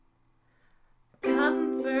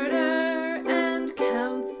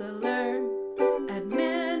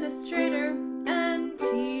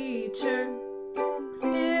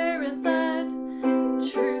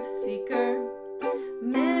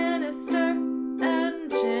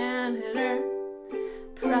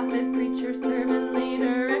prophet, preacher, sermon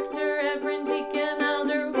leader, rector, reverend, deacon,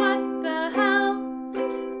 elder. What the hell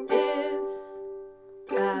is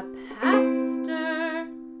a pastor?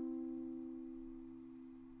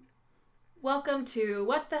 Welcome to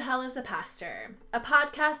What the Hell is a Pastor, a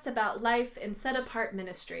podcast about life in set-apart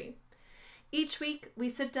ministry. Each week, we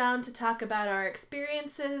sit down to talk about our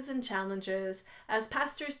experiences and challenges as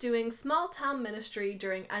pastors doing small-town ministry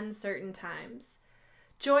during uncertain times.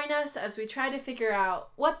 Join us as we try to figure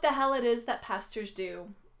out what the hell it is that pastors do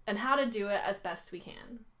and how to do it as best we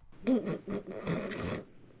can.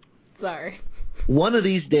 Sorry. One of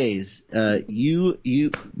these days, you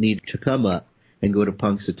need to come up and go to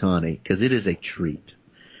Punxsutawney because it is a treat.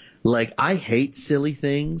 Like, I hate silly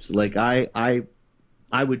things. Like, I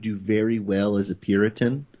would do very well as a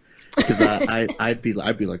Puritan because I'd be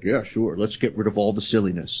like, yeah, sure, let's get rid of all the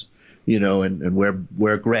silliness. And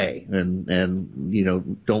wear gray and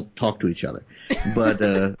don't talk to each other.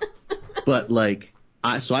 But like,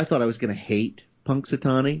 so I thought I was going to hate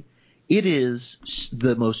Punxsutawney. It is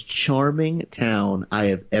the most charming town I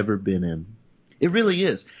have ever been in. It really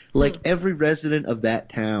is. Like, every resident of that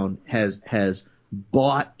town has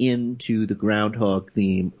bought into the groundhog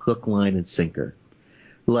theme, hook, line, and sinker.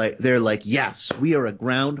 Like, they're like, yes, we are a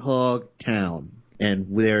groundhog town, and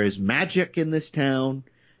there is magic in this town.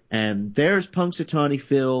 And there's Punxsutawney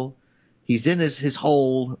Phil. He's in his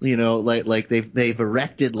hole, like they've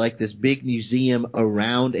erected like this big museum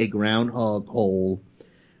around a groundhog hole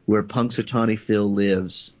where Punxsutawney Phil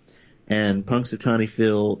lives. And Punxsutawney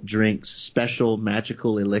Phil drinks special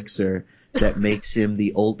magical elixir that makes him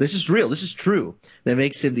this is real, this is true, that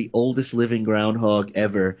makes him the oldest living groundhog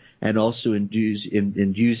ever, and also indues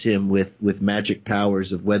him with magic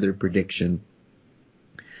powers of weather prediction.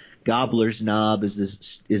 Gobbler's Knob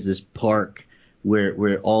is this park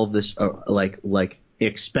where all this like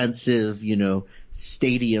expensive,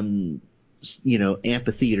 stadium,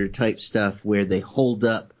 amphitheater type stuff where they hold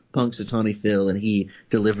up Punxsutawney Phil and he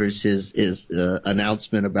delivers his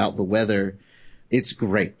announcement about the weather. It's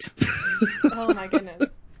great. Oh my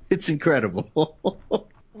goodness. It's incredible. Well,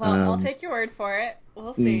 I'll take your word for it.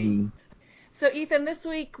 We'll see. Mm-hmm. So, Ethan, this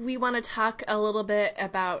week we want to talk a little bit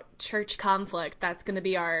about church conflict. That's going to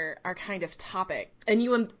be our kind of topic. And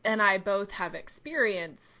you and I both have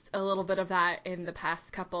experienced a little bit of that in the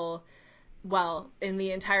past in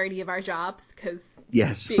the entirety of our jobs, because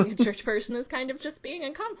yes, being a church person is kind of just being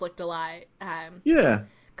in conflict a lot. Yeah.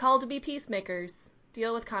 Called to be peacemakers,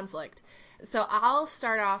 deal with conflict. So I'll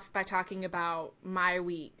start off by talking about my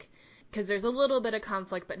week, because there's a little bit of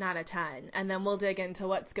conflict, but not a ton. And then we'll dig into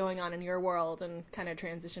what's going on in your world and kind of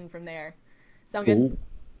transition from there. Sound good? Cool.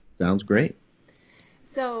 Sounds great.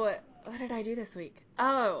 So what did I do this week?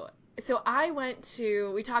 Oh, so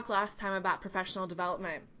we talked last time about professional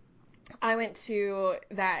development. I went to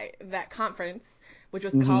that conference, which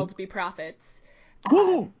was called To Be Prophets,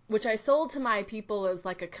 which I sold to my people as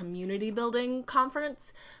like a community building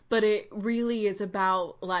conference, but it really is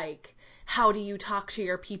about like, how do you talk to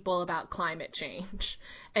your people about climate change?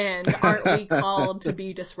 And aren't we called to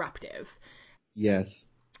be disruptive? Yes.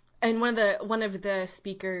 And one of the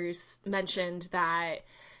speakers mentioned that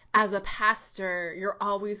as a pastor, you're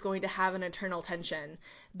always going to have an internal tension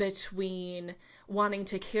between wanting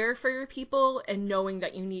to care for your people and knowing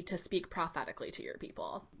that you need to speak prophetically to your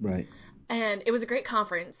people. Right. And it was a great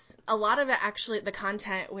conference. A lot of it, actually, the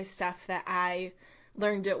content was stuff that I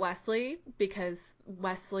learned at Wesley, because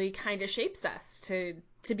Wesley kind of shapes us to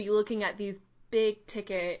be looking at these big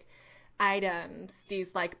ticket items,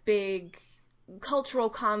 these like big cultural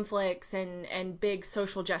conflicts and big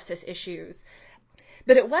social justice issues.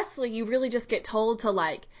 But at Wesley, you really just get told to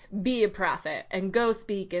like be a prophet and go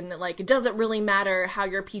speak, and like it doesn't really matter how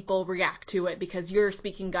your people react to it because you're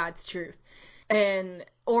speaking God's truth. And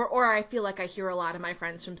or I feel like I hear a lot of my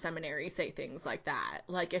friends from seminary say things like that.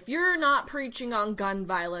 Like, if you're not preaching on gun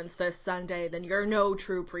violence this Sunday, then you're no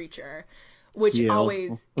true preacher, which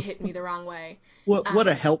always hit me the wrong way. What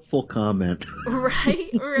a helpful comment.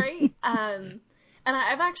 Right. And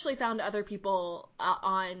I've actually found other people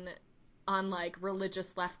on like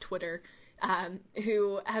religious left Twitter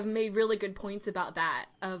who have made really good points about that,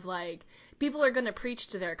 of like, people are going to preach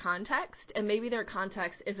to their context, and maybe their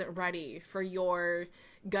context isn't ready for your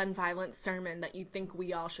gun violence sermon that you think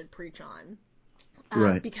we all should preach on.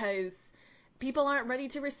 Right. Because people aren't ready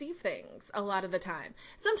to receive things a lot of the time.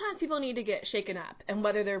 Sometimes people need to get shaken up, and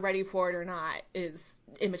whether they're ready for it or not is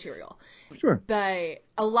immaterial. Sure. But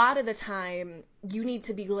a lot of the time, you need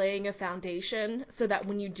to be laying a foundation so that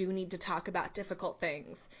when you do need to talk about difficult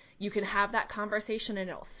things, you can have that conversation and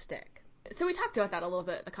it'll stick. So we talked about that a little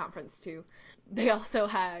bit at the conference too. They also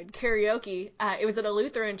had karaoke. It was at a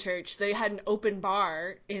Lutheran church. They had an open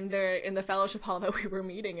bar in the fellowship hall that we were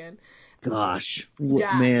meeting in. Gosh,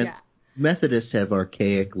 Yeah, man, yeah. Methodists have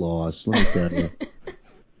archaic laws. Let me tell you.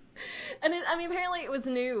 And apparently it was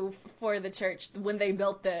new for the church when they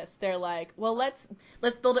built this. They're like, well, let's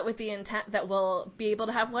build it with the intent that we'll be able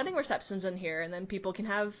to have wedding receptions in here, and then people can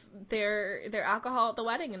have their alcohol at the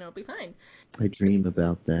wedding, and it'll be fine. I dream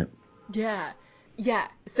about that. Yeah. Yeah,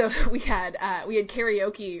 so we had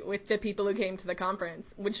karaoke with the people who came to the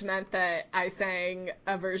conference, which meant that I sang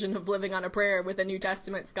a version of Living on a Prayer with a New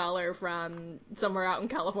Testament scholar from somewhere out in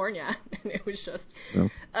California, and it was just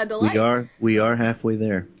a delight. We are halfway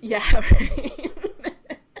there. Yeah, right.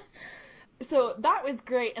 So that was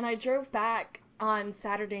great, and I drove back on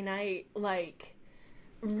Saturday night, like,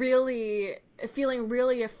 really feeling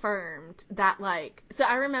really affirmed that, like, so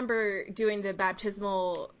I remember doing the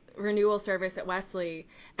baptismal renewal service at Wesley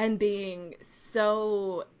and being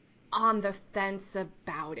so on the fence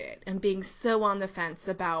about it and being so on the fence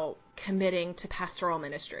about committing to pastoral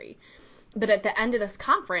ministry. But at the end of this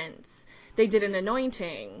conference, they did an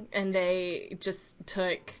anointing, and they just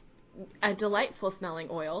took a delightful smelling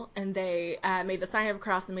oil, and they made the sign of a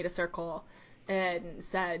cross and made a circle and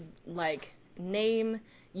said, like, name,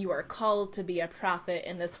 you are called to be a prophet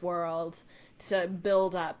in this world to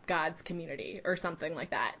build up God's community, or something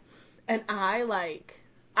like that. And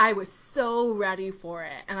I was so ready for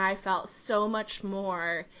it, and I felt so much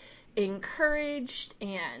more encouraged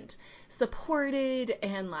and supported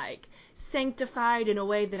and, like, sanctified in a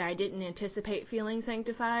way that I didn't anticipate feeling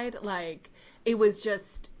sanctified. Like, it was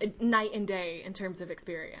just night and day in terms of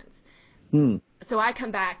experience. So I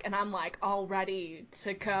come back and I'm, like, all ready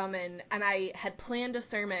to come, and I had planned a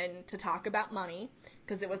sermon to talk about money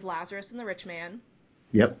because it was Lazarus and the rich man.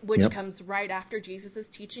 Yep. Which comes right after Jesus'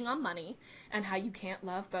 teaching on money and how you can't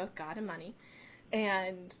love both God and money.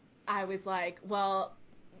 And I was like, well,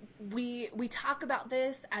 we talk about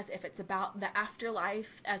this as if it's about the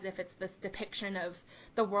afterlife, as if it's this depiction of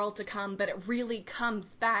the world to come, but it really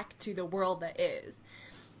comes back to the world that is.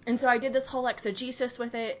 And so I did this whole exegesis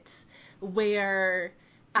with it, where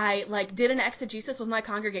I, like, did an exegesis with my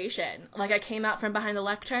congregation. Like, I came out from behind the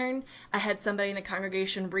lectern, I had somebody in the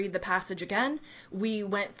congregation read the passage again. We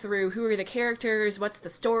went through who are the characters, what's the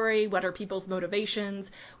story, what are people's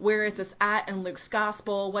motivations, where is this at in Luke's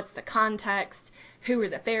gospel, what's the context, who are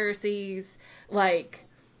the Pharisees, like,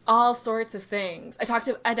 all sorts of things. I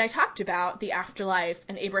talked about the afterlife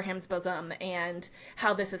and Abraham's bosom and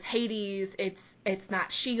how this is Hades. It's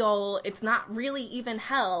not Sheol. It's not really even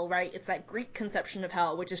hell, right? It's that Greek conception of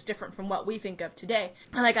hell, which is different from what we think of today.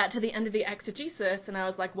 And I got to the end of the exegesis and I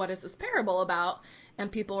was like, what is this parable about?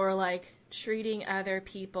 And people were like, treating other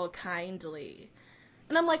people kindly.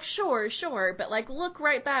 And I'm like, sure, but, like, look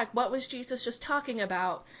right back. What was Jesus just talking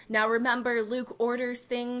about? Now remember, Luke orders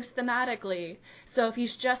things thematically. So if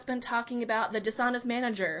he's just been talking about the dishonest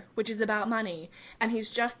manager, which is about money, and he's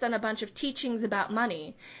just done a bunch of teachings about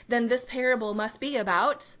money, then this parable must be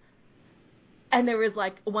about... And there was,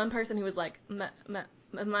 like, one person who was like,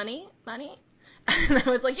 money? And I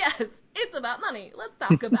was like, yes, it's about money. Let's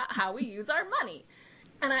talk about how we use our money.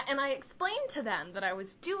 And I explained to them that I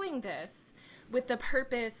was doing this with the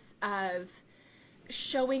purpose of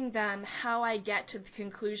showing them how I get to the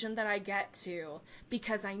conclusion that I get to,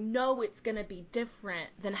 because I know it's going to be different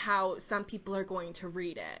than how some people are going to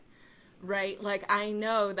read it, right? Like, I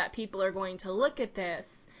know that people are going to look at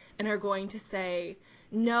this and are going to say,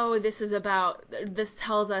 no, this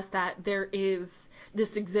tells us that this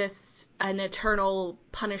exists an eternal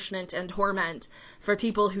punishment and torment for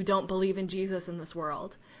people who don't believe in Jesus in this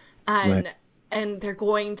world. And they're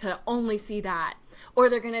going to only see that. Or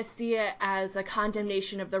they're going to see it as a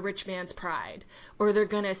condemnation of the rich man's pride. Or they're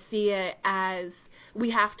going to see it as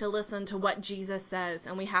we have to listen to what Jesus says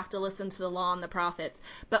and we have to listen to the law and the prophets,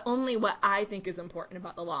 but only what I think is important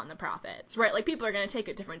about the law and the prophets, right? Like, people are going to take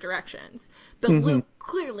it different directions. But Luke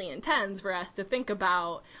clearly intends for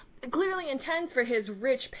his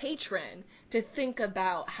rich patron to think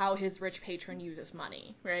about how his rich patron uses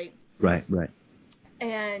money, right? Right.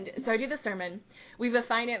 And so I do the sermon. We have a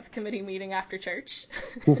finance committee meeting after church.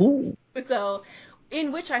 So,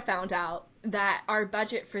 in which I found out that our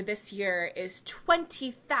budget for this year is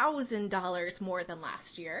 $20,000 more than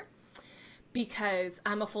last year, because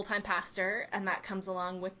I'm a full-time pastor, and that comes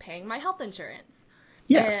along with paying my health insurance.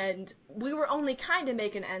 Yes. And we were only kind of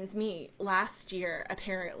making ends meet last year,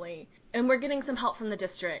 apparently. And we're getting some help from the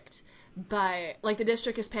district. But, like, the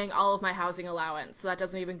district is paying all of my housing allowance, so that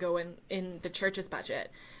doesn't even go in the church's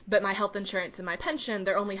budget. But my health insurance and my pension,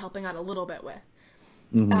 they're only helping out a little bit with.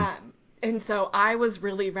 And so I was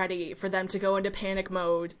really ready for them to go into panic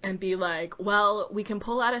mode and be like, well, we can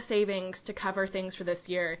pull out of savings to cover things for this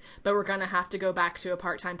year, but we're going to have to go back to a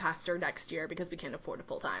part-time pastor next year because we can't afford a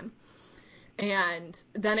full-time. And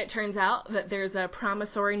then it turns out that there's a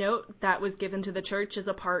promissory note that was given to the church as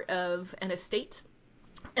a part of an estate.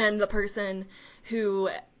 And the person who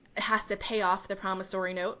has to pay off the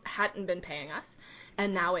promissory note hadn't been paying us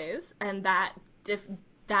and now is. And that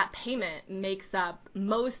payment makes up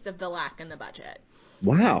most of the lack in the budget.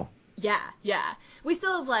 Wow. Yeah. We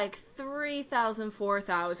still have like 3,000,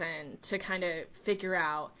 4,000 to kind of figure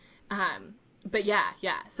out. But yeah.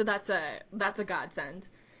 So that's a godsend.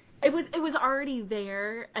 It was already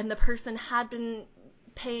there, and the person had been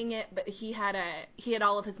paying it, but he had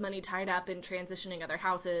all of his money tied up in transitioning other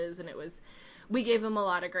houses, and we gave him a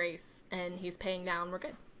lot of grace, and he's paying now, and we're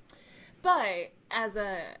good. But as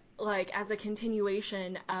a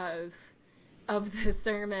continuation of the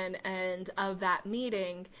sermon and of that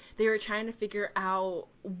meeting, they were trying to figure out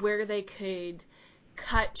where they could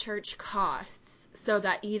cut church costs so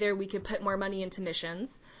that either we could put more money into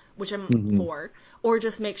missions, which I'm for, or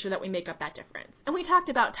just make sure that we make up that difference. And we talked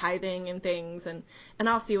about tithing and things, and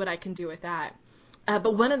I'll see what I can do with that.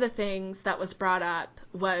 But one of the things that was brought up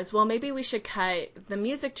was, well, maybe we should cut the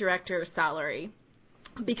music director's salary,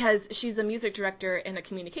 because she's a music director and a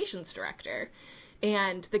communications director.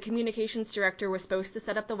 And the communications director was supposed to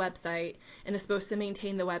set up the website and is supposed to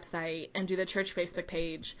maintain the website and do the church Facebook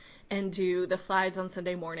page and do the slides on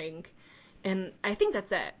Sunday morning. And I think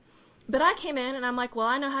that's it. But I came in and I'm like, well,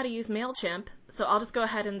 I know how to use MailChimp, so I'll just go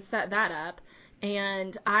ahead and set that up.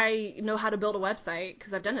 And I know how to build a website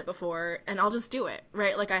because I've done it before, and I'll just do it,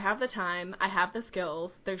 right? Like, I have the time, I have the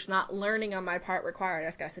skills, there's not learning on my part required, I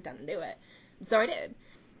just gotta sit down and do it. So I did.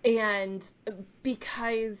 And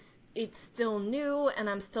because it's still new and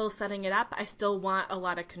I'm still setting it up, I still want a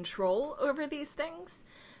lot of control over these things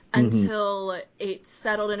until it's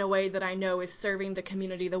settled in a way that I know is serving the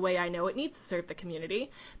community the way I know it needs to serve the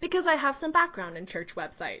community, because I have some background in church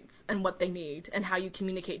websites and what they need and how you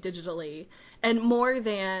communicate digitally. And more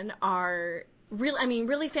than our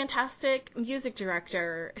really fantastic music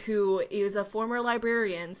director who is a former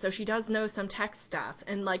librarian, so she does know some tech stuff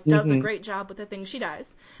and does a great job with the things she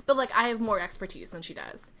does. But I have more expertise than she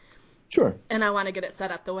does. Sure. And I want to get it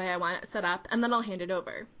set up the way I want it set up, and then I'll hand it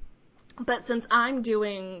over. But since I'm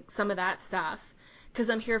doing some of that stuff, because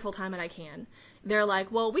I'm here full time and I can, they're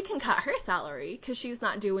like, well, we can cut her salary because she's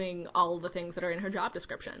not doing all the things that are in her job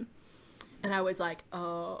description. And I was like,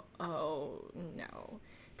 oh no.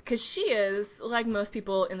 Because she is, like most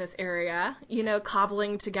people in this area,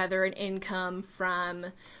 cobbling together an income from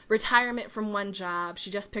retirement from one job.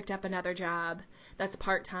 She just picked up another job that's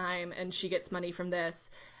part-time, and she gets money from this.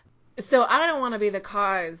 So I don't want to be the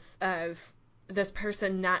cause of this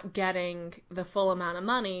person not getting the full amount of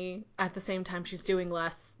money at the same time she's doing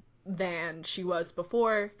less than she was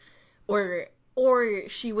before, or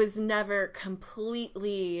she was never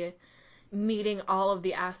completely meeting all of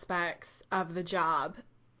the aspects of the job.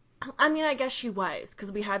 I mean, I guess she was,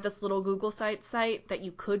 because we had this little Google site that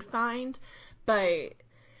you could find, but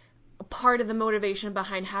part of the motivation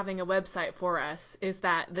behind having a website for us is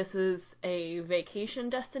that this is a vacation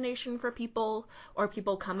destination for people, or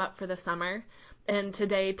people come up for the summer, and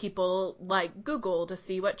today people like Google to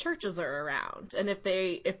see what churches are around, and if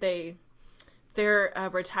they're a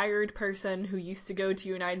retired person who used to go to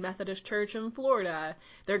United Methodist Church in Florida,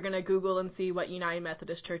 they're going to Google and see what United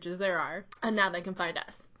Methodist churches there are, and now they can find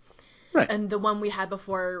us. Right. And the one we had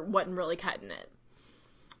before wasn't really cutting it.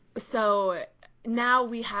 So now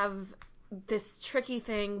we have this tricky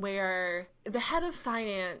thing where the head of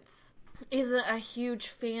finance isn't a huge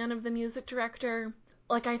fan of the music director.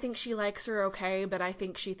 I think she likes her okay, but I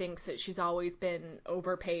think she thinks that she's always been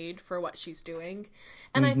overpaid for what she's doing.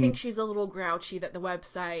 And I think she's a little grouchy that the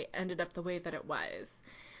website ended up the way that it was.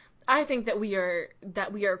 I think that we are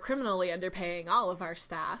criminally underpaying all of our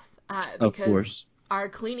staff. Because of course. Our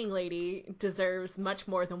cleaning lady deserves much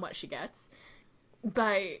more than what she gets.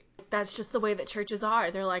 But that's just the way that churches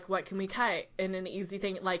are. They're like, what can we cut? And an easy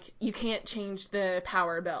thing, you can't change the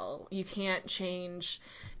power bill. You can't change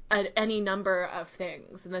any number of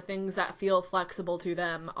things. And the things that feel flexible to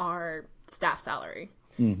them are staff salary.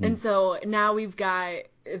 And so now we've got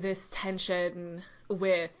this tension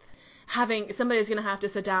with somebody's going to have to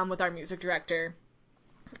sit down with our music director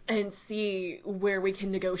and see where we can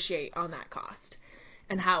negotiate on that cost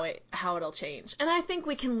and how it'll change. And I think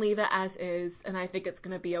we can leave it as is, and I think it's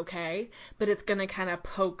going to be okay, but it's going to kind of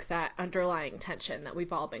poke that underlying tension that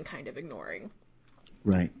we've all been kind of ignoring.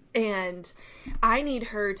 Right. And I need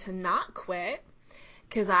her to not quit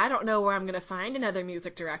because I don't know where I'm going to find another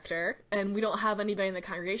music director, and we don't have anybody in the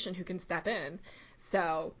congregation who can step in.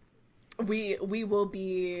 So we will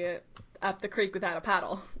be up the creek without a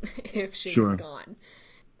paddle if she's Sure. gone.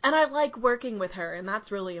 And I like working with her, and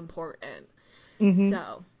that's really important. Mm-hmm.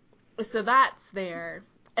 So that's there.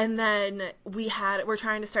 And then we're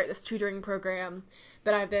trying to start this tutoring program,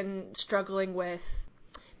 but I've been struggling with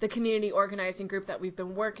the community organizing group that we've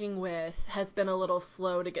been working with has been a little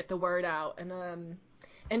slow to get the word out.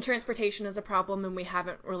 And transportation is a problem, and we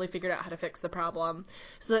haven't really figured out how to fix the problem.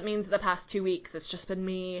 So that means the past 2 weeks, it's just been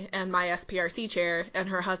me and my SPRC chair and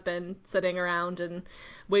her husband sitting around and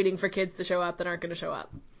waiting for kids to show up that aren't going to show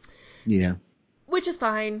up. Yeah. Which is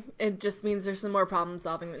fine. It just means there's some more problem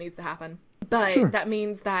solving that needs to happen. But Sure. That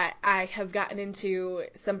means that I have gotten into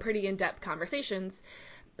some pretty in-depth conversations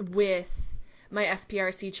with my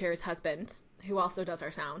SPRC chair's husband, who also does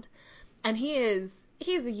our sound. And he's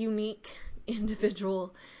a unique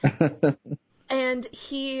individual. And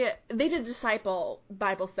they did Disciple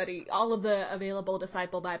Bible study, all of the available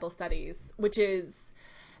Disciple Bible studies, which is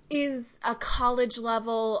a college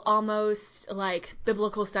level, almost like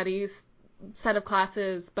biblical studies set of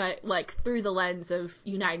classes, but like through the lens of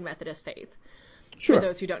United Methodist faith. Sure. For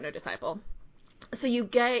those who don't know Disciple. So you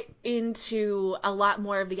get into a lot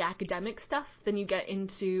more of the academic stuff than you get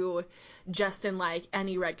into just in like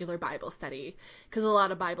any regular Bible study, because a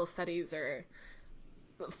lot of Bible studies are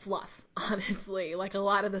fluff, honestly. Like a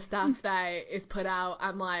lot of the stuff that is put out,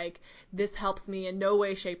 I'm like, this helps me in no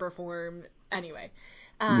way, shape, or form. Anyway.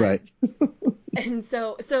 Right. And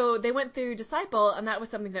so they went through Disciple, and that was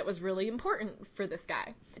something that was really important for this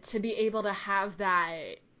guy, to be able to have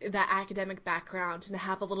that academic background and to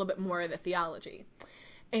have a little bit more of the theology.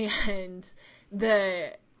 And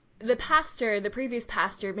the previous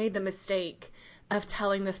pastor made the mistake of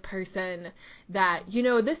telling this person that,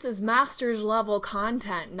 this is master's level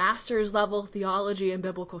content, master's level theology and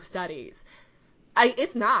biblical studies.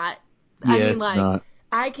 It's not. Yeah, it's not.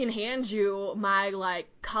 I can hand you my like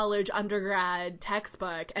college undergrad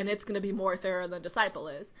textbook and it's going to be more thorough than Disciple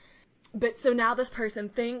is. But so now this person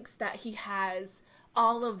thinks that he has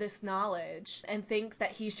all of this knowledge and thinks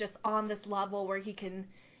that he's just on this level where he can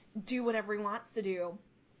do whatever he wants to do.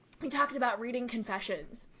 He talked about reading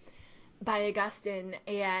Confessions by Augustine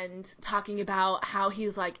and talking about how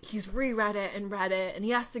he's reread it and read it, and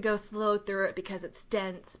he has to go slow through it because it's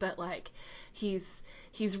dense, but like he's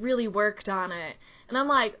really worked on it. And I'm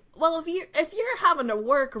like, well, if you're having to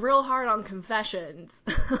work real hard on Confessions,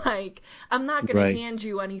 like I'm not going Right. to hand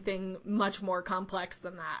you anything much more complex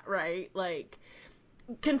than that, right? Like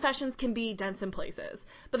Confessions can be dense in places,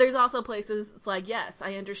 but there's also places it's like, yes,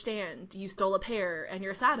 I understand you stole a pear and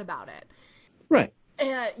you're sad about it. Right.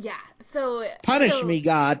 Yeah. So Punish me,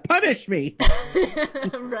 God. Punish me.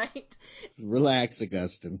 Right. Relax,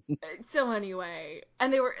 Augustine. So anyway,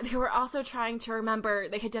 and they were also trying to remember,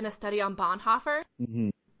 they had done a study on Bonhoeffer, Mm-hmm.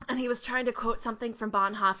 and he was trying to quote something from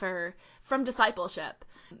Bonhoeffer from Discipleship,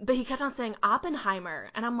 but he kept on saying Oppenheimer,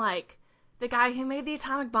 and I'm like, the guy who made the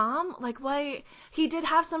atomic bomb? Like, why? He did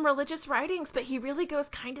have some religious writings, but he really goes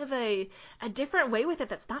kind of a different way with it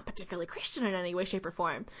that's not particularly Christian in any way, shape, or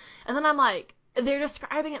form. And then I'm like, they're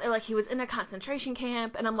describing it, they're like, he was in a concentration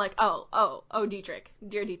camp, and I'm like, oh, Dietrich,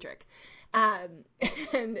 dear Dietrich. And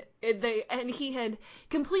he had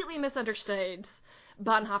completely misunderstood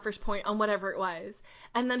Bonhoeffer's point on whatever it was.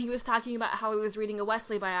 And then he was talking about how he was reading a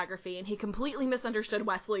Wesley biography, and he completely misunderstood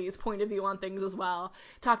Wesley's point of view on things as well.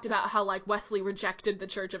 Talked about how, like, Wesley rejected the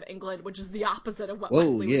Church of England, which is the opposite of what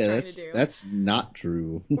Wesley was trying to do. That's not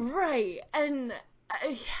true. Right. And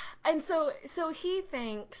so he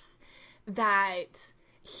thinks that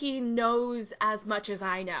he knows as much as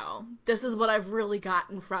I know. This is what I've really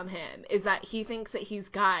gotten from him, is that he thinks that he's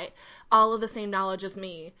got all of the same knowledge as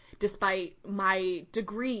me, despite my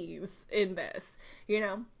degrees in this,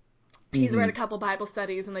 He's read a couple Bible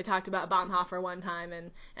studies, and they talked about Bonhoeffer one time,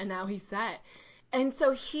 and now he's set. And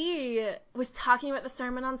so he was talking about the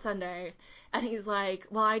sermon on Sunday, and he's like,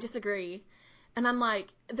 well, I disagree. And I'm like,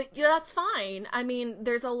 yeah, that's fine. I mean,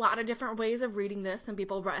 there's a lot of different ways of reading this, and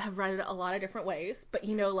people have read it a lot of different ways. But,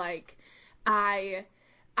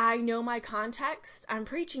 I know my context. I'm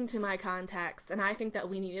preaching to my context, and I think that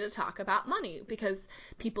we need to talk about money, because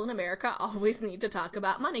people in America always need to talk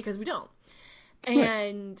about money, because we don't.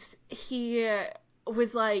 And he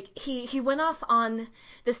was like, he went off on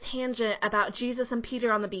this tangent about Jesus and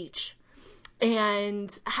Peter on the beach.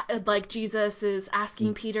 And, like, Jesus is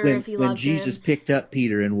asking Peter if he loves him. When Jesus picked up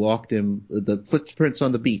Peter and walked him, the footprints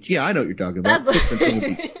on the beach. Yeah, I know what you're talking about. Footprints on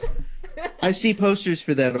the beach. I see posters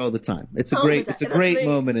for that all the time. It's a great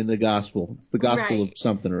moment in the gospel. It's the gospel of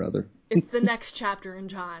something or other. It's the next chapter in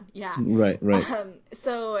John. Yeah. Right.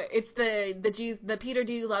 So it's the Peter,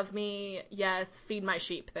 do you love me? Yes, feed my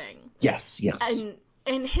sheep thing. Yes.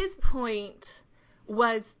 And his point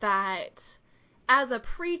was that as a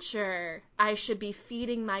preacher, I should be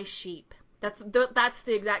feeding my sheep. That's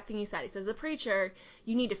the exact thing he said. He says, as a preacher,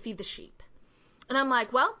 you need to feed the sheep. And I'm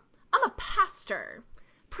like, well, I'm a pastor.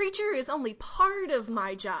 Preacher is only part of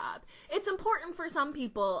my job. It's important for some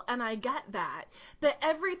people, and I get that. But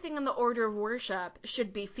everything in the order of worship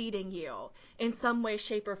should be feeding you in some way,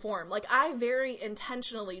 shape, or form. Like, I very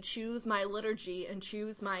intentionally choose my liturgy and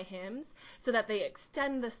choose my hymns so that they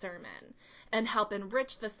extend the sermon and help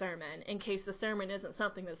enrich the sermon in case the sermon isn't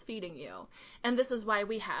something that's feeding you. And this is why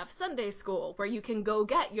we have Sunday school, where you can go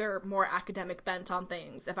get your more academic bent on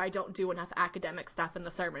things if I don't do enough academic stuff in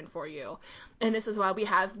the sermon for you. And this is why we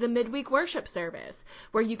have the midweek worship service,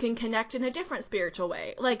 where you can connect in a different spiritual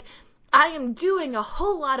way. Like, I am doing a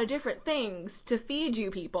whole lot of different things to feed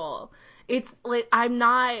you people. It's like,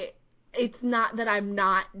 it's not that I'm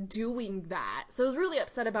not doing that. So I was really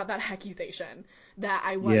upset about that accusation that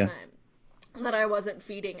I wasn't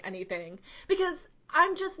feeding anything, because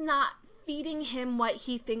I'm just not feeding him what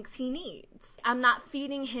he thinks he needs. I'm not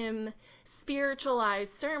feeding him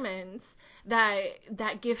spiritualized sermons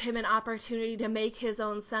that give him an opportunity to make his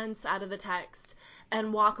own sense out of the text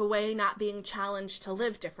and walk away not being challenged to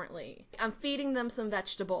live differently. I'm feeding them some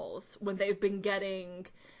vegetables when they've been getting,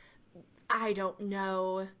 I don't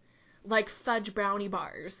know, like fudge brownie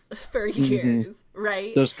bars for years,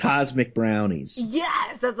 right? Those cosmic brownies.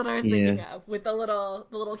 Yes, that's what I was thinking of, with the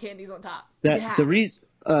little candies on top.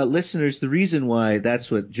 Listeners, the reason why that's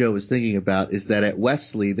what Joe was thinking about is that at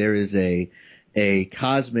Wesley there is a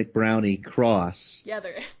cosmic brownie cross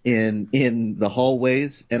there is. in the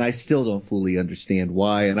hallways, and I still don't fully understand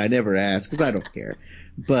why, and I never ask because I don't care.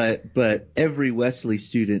 But every Wesley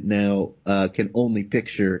student now can only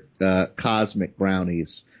picture cosmic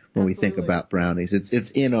brownies when we think about brownies.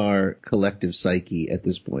 It's in our collective psyche at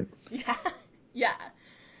this point. Yeah.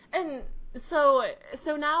 And so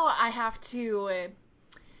now I have to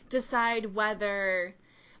decide whether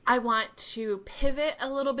I want to pivot a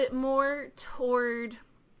little bit more toward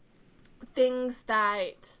things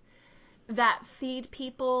that feed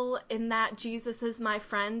people in that Jesus is my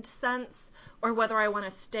friend sense, or whether I want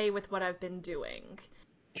to stay with what I've been doing.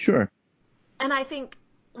 Sure. And I think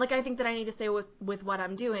that I need to stay with what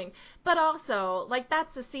I'm doing, but also, like,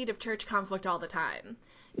 that's the seed of church conflict all the time,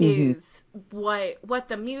 is what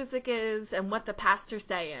the music is and what the pastor's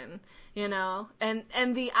saying, you know,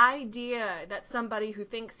 and the idea that somebody who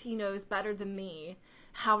thinks he knows better than me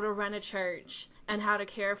how to run a church and how to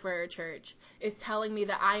care for a church is telling me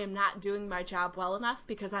that I am not doing my job well enough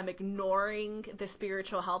because I'm ignoring the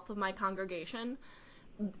spiritual health of my congregation.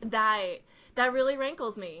 That really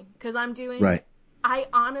rankles me, because I'm doing right. I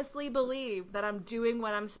honestly believe that I'm doing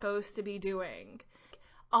what I'm supposed to be doing.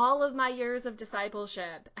 All of my years of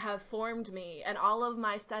discipleship have formed me, and all of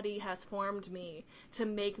my study has formed me to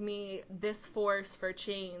make me this force for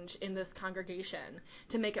change in this congregation,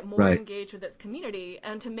 to make it more engaged with its community,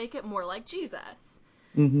 and to make it more like Jesus.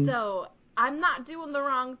 So I'm not doing the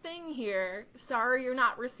wrong thing here. Sorry you're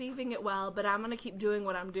not receiving it well, but I'm going to keep doing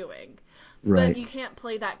what I'm doing. Right. But you can't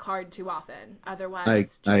play that card too often, otherwise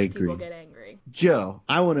I agree. people get angry. Joe,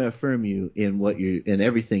 I want to affirm you in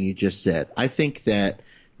everything you just said. I think that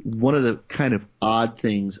one of the kind of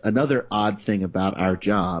another odd thing about our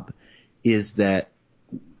job is that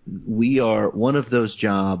we are one of those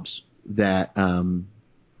jobs that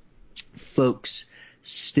folks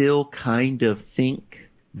still kind of think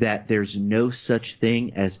that there's no such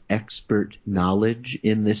thing as expert knowledge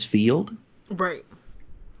in this field. Right.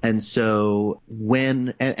 And so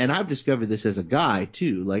and I've discovered this as a guy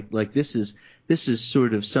too, like this is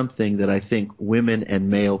sort of something that I think women and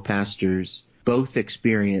male pastors both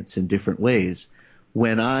experience in different ways.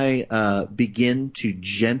 When I begin to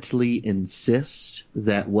gently insist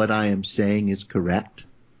that what I am saying is correct,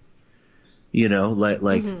 you know,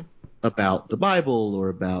 like about the Bible or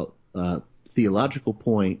about theological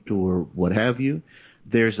point or what have you,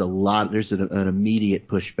 there's an immediate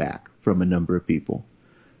pushback from a number of people.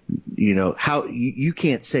 You know, how you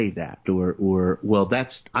can't say that, or well,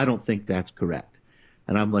 I don't think that's correct.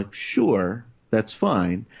 And I'm like, sure, that's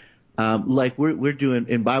fine. Like we're doing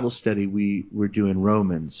in Bible study, we're doing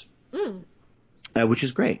Romans, which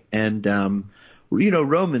is great. And you know,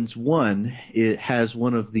 Romans 1, it has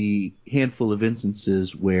one of the handful of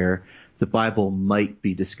instances where the Bible might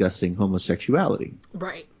be discussing homosexuality.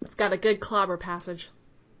 Right. It's got a good clobber passage.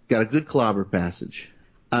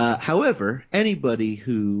 However, anybody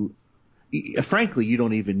who frankly, you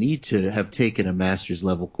don't even need to have taken a master's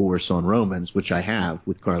level course on Romans, which I have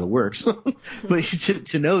with Carla Works, but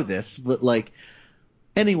to know this. But like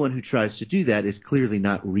anyone who tries to do that is clearly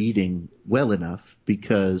not reading well enough,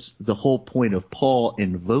 because the whole point of Paul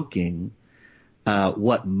invoking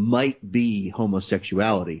what might be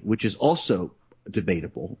homosexuality, which is also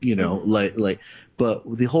debatable, but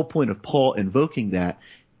the whole point of Paul invoking that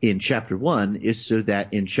in chapter 1 is so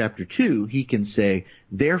that in chapter 2 he can say,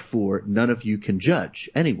 therefore none of you can judge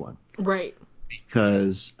anyone. Right.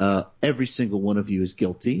 Because every single one of you is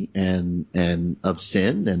guilty and of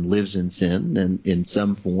sin and lives in sin and in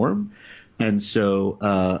some form. And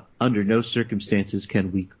so under no circumstances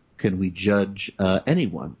can we judge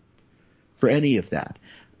anyone for any of that.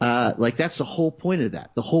 That's the whole point of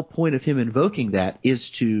that. The whole point of him invoking that is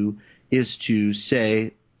to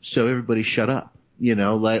say, so everybody shut up.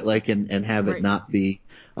 And have it not be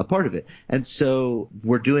a part of it. And so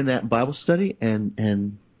we're doing that in Bible study,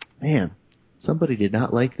 and man, somebody did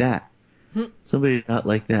not like that. Somebody did not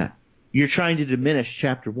like that. You're trying to diminish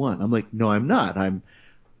chapter 1. I'm like, no, I'm not.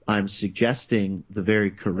 I'm suggesting the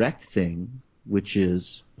very correct thing, which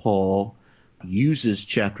is Paul uses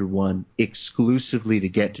chapter 1 exclusively to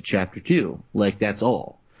get to chapter 2. Like, that's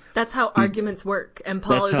all. That's how arguments work, and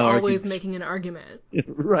Paul is always making an argument.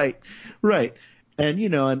 Right. And,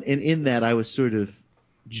 and in that I was sort of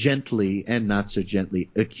gently and not so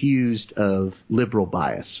gently accused of liberal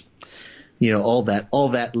bias. All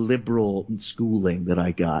that liberal schooling that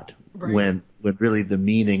I got when really the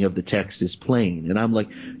meaning of the text is plain. And I'm like,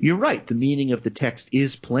 you're right. The meaning of the text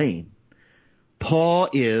is plain. Paul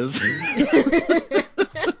is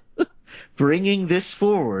bringing this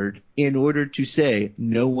forward in order to say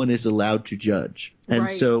no one is allowed to judge. And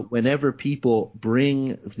so whenever people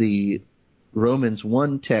bring the Romans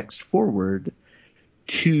 1 text forward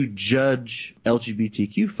to judge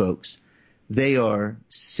LGBTQ folks, they are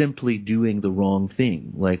simply doing the wrong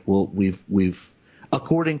thing. Like, well, we've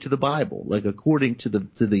according to the Bible, like according to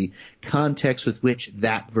the context with which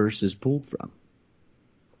that verse is pulled from.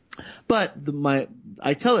 But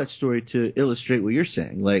I tell that story to illustrate what you're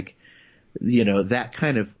saying. Like, that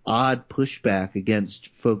kind of odd pushback against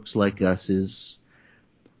folks like us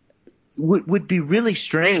would be really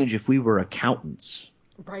strange if we were accountants.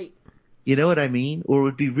 Right. You know what I mean? Or it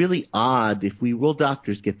would be really odd if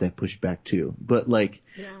doctors get that pushback too. But it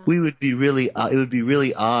would be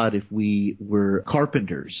really odd if we were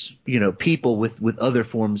carpenters, people with other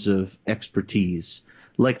forms of expertise.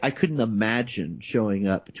 Like, I couldn't imagine showing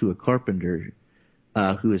up to a carpenter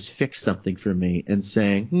who has fixed something for me and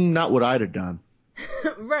saying, not what I'd have done.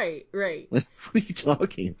 Right. What are you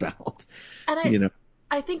talking about? And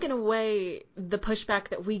I think in a way the pushback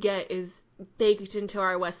that we get is baked into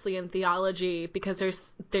our Wesleyan theology because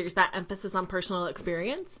there's that emphasis on personal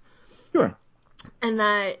experience. Sure. And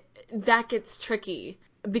that gets tricky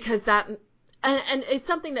because and it's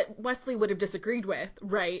something that Wesley would have disagreed with,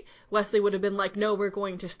 right? Wesley would have been like, no, we're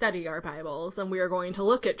going to study our Bibles and we are going to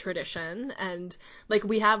look at tradition, and like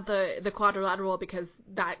we have the quadrilateral because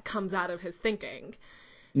that comes out of his thinking.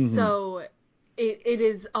 Mm-hmm. So it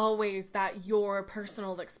is always that your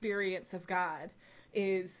personal experience of God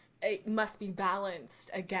it must be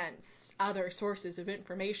balanced against other sources of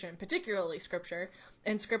information, particularly Scripture,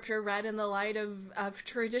 and Scripture read in the light of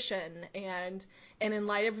tradition and in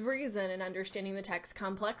light of reason and understanding the text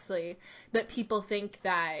complexly. But people think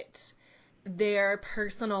that their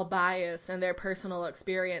personal bias and their personal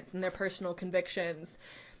experience and their personal convictions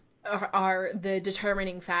are the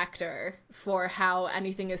determining factor for how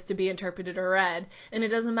anything is to be interpreted or read. And it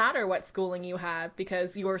doesn't matter what schooling you have,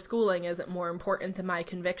 because your schooling isn't more important than my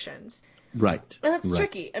convictions. Right. And that's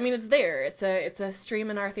tricky. I mean, it's there. It's a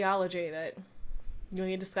stream in our theology that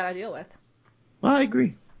you just gotta deal with. I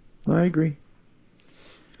agree.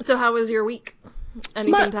 So how was your week?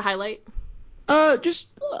 Anything to highlight?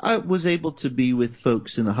 I was able to be with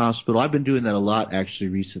folks in the hospital. I've been doing that a lot actually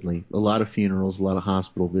recently. A lot of funerals, a lot of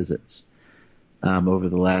hospital visits over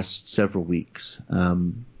the last several weeks.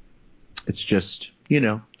 It's just,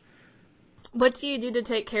 What do you do to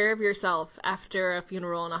take care of yourself after a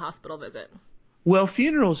funeral and a hospital visit? Well,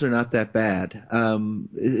 funerals are not that bad.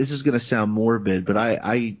 This is going to sound morbid, but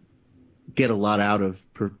I get a lot out of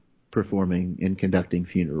performing and conducting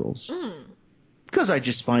funerals. Because I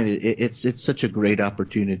just find it's such a great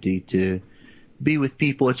opportunity to be with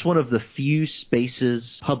people. It's one of the few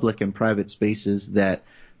spaces, public and private spaces, that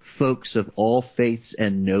folks of all faiths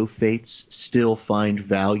and no faiths still find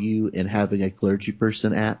value in having a clergy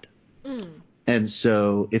person at. And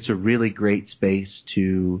so it's a really great space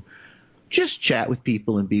to just chat with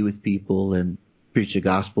people and be with people and preach the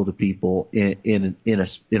gospel to people in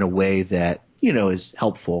a way that, is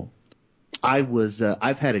helpful.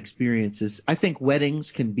 I've had experiences. I think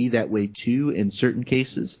weddings can be that way too in certain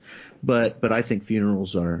cases, but I think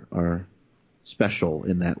funerals are special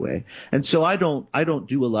in that way. And so I don't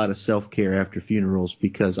do a lot of self-care after funerals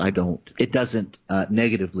because it doesn't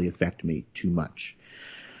negatively affect me too much.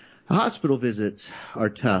 Hospital visits are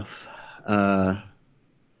tough,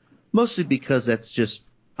 mostly because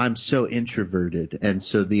I'm so introverted. And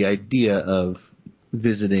so the idea of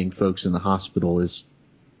visiting folks in the hospital is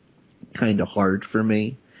kind of hard for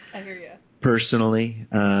me. I hear you. Personally.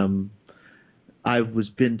 I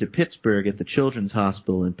been to Pittsburgh at the Children's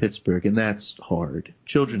Hospital in Pittsburgh, and that's hard.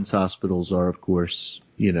 Children's hospitals are, of course,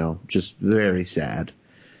 just very sad.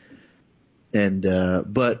 And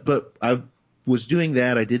but I was doing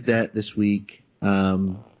that. I did that this week.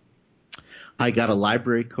 I got a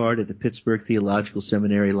library card at the Pittsburgh Theological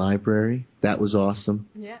Seminary Library. That was awesome.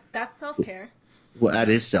 Yeah, that's self-care. Well, that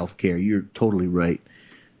is self-care. You're totally right.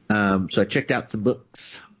 So I checked out some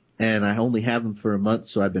books. And I only have them for a month,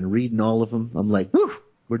 so I've been reading all of them. I'm like, whoo,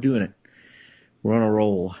 we're doing it. We're on a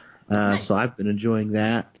roll. Nice. So I've been enjoying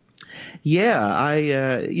that. Yeah,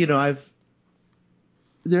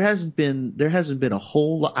 there hasn't been a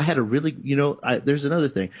whole lot. I had a really, there's another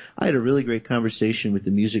thing. I had a really great conversation with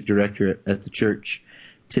the music director at the church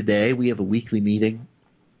today. We have a weekly meeting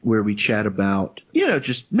where we chat about,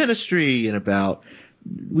 just ministry and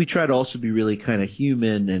we try to also be really kind of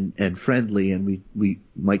human and friendly, and we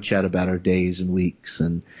might chat about our days and weeks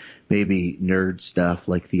and maybe nerd stuff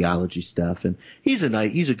like theology stuff. And he's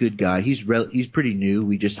a good guy. He's pretty new.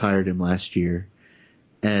 We just hired him last year,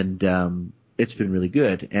 and it's been really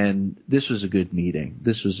good. And this was a good meeting.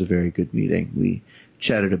 This was a very good meeting. We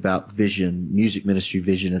chatted about music ministry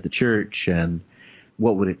vision at the church, and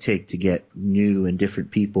what would it take to get new and different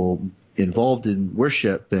people involved in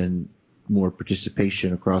worship and more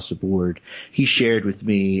participation across the board. He shared with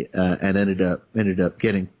me and ended up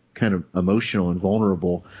getting kind of emotional and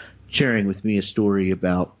vulnerable, sharing with me a story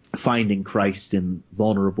about finding Christ in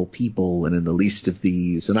vulnerable people and in the least of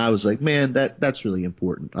these. And I was like, man, that's really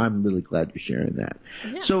important. I'm really glad you're sharing that.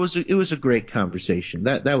 Yeah. So it was a great conversation.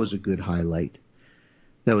 That was a good highlight.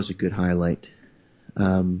 But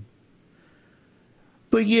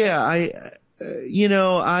yeah,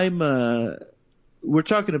 we're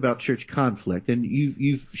talking about church conflict, and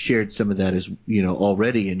you've shared some of that as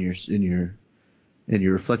already in your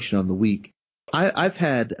reflection on the week. I've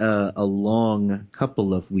had a long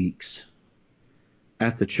couple of weeks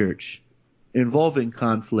at the church involving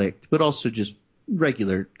conflict, but also just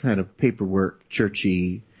regular kind of paperwork,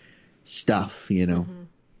 churchy stuff, Mm-hmm.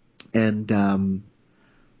 And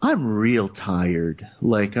I'm real tired.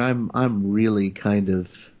 Like I'm really kind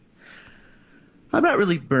of. I'm not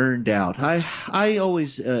really burned out. I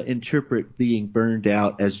always interpret being burned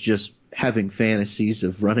out as just having fantasies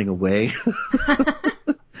of running away.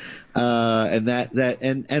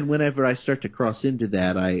 And whenever I start to cross into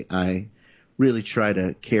that, I really try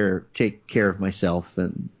to take care of myself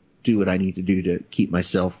and do what I need to do to keep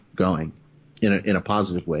myself going in a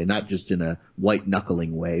positive way, not just in a white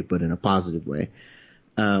knuckling way, but in a positive way.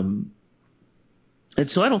 And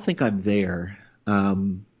so I don't think I'm there.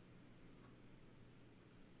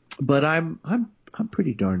 But I'm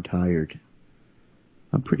pretty darn tired.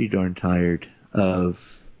 I'm pretty darn tired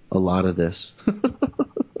of a lot of this.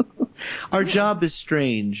 Our job is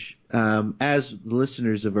strange. As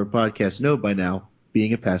listeners of our podcast know by now,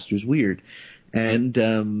 being a pastor is weird. And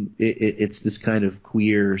it's this kind of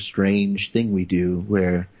queer, strange thing we do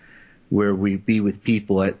where we be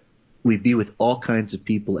with all kinds of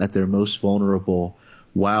people at their most vulnerable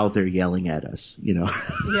while they're yelling at us,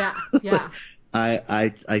 Yeah.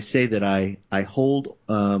 I say that I hold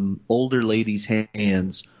older ladies'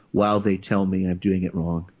 hands while they tell me I'm doing it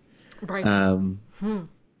wrong. Right. And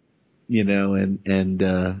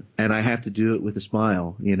I have to do it with a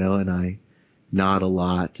smile, and I nod a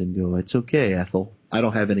lot and go, "It's okay, Ethel." I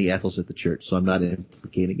don't have any Ethels at the church, so I'm not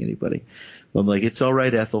implicating anybody. But I'm like, "It's all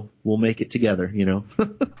right, Ethel. We'll make it together,"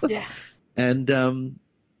 Yeah. And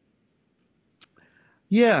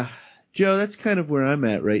yeah, Joe, that's kind of where I'm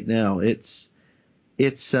at right now.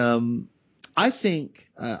 I think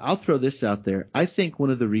I'll throw this out there. I think one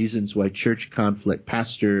of the reasons why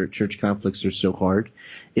pastor church conflicts are so hard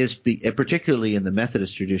is particularly in the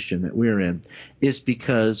Methodist tradition that we're in, is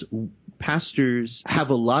because pastors have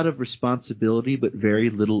a lot of responsibility but very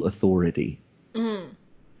little authority. Mm.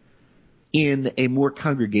 In a more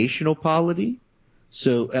congregational polity.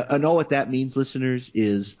 So, and all what that means, listeners,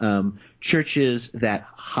 is churches that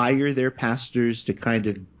hire their pastors to kind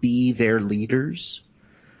of be their leaders.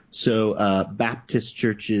 So Baptist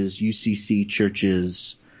churches, UCC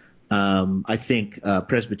churches, I think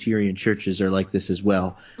Presbyterian churches are like this as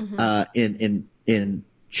well. In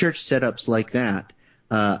church setups like that,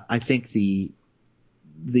 I think the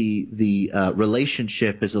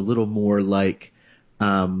relationship is a little more like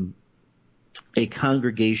a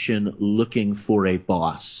congregation looking for a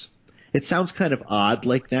boss. It sounds kind of odd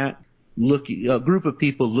like that. A group of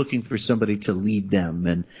people looking for somebody to lead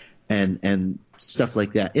them and stuff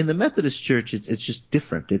like that. In the Methodist Church, it's just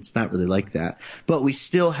different. It's not really like that. But we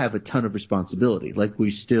still have a ton of responsibility. Like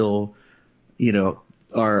we still,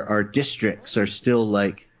 our districts are still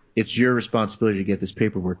like, it's your responsibility to get this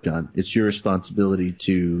paperwork done. It's your responsibility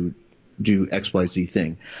to do XYZ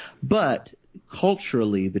thing. But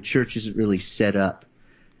culturally, the church isn't really set up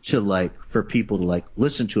to for people to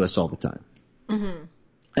listen to us all the time. Mm-hmm.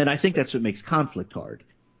 And I think that's what makes conflict hard.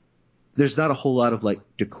 There's not a whole lot of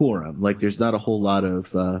decorum. There's not a whole lot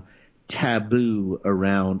of taboo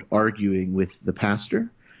around arguing with the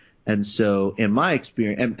pastor. And so in my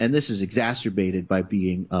experience, and this is exacerbated by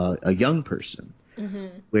being a young person, mm-hmm.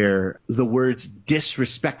 where the words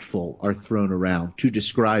disrespectful are thrown around to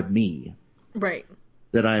describe me. Right.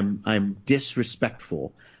 That I'm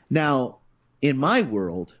disrespectful. Now, in my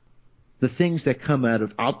world, the things that come out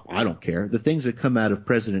of I don't care. The things that come out of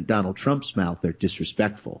President Donald Trump's mouth are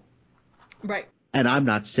disrespectful. Right. And I'm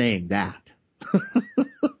not saying that.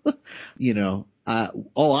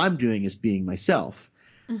 All I'm doing is being myself.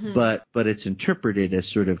 Mm-hmm. But it's interpreted as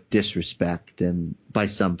sort of disrespect and by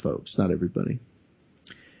some folks, not everybody.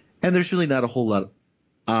 And there's really not a whole lot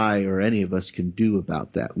I or any of us can do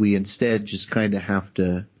about that. We instead just kind of have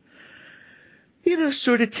to,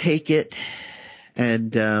 sort of take it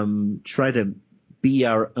and try to be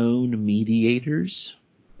our own mediators,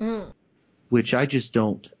 which I just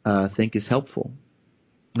don't think is helpful.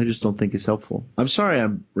 I just don't think is helpful. I'm sorry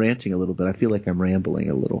I'm ranting a little bit. I feel like I'm rambling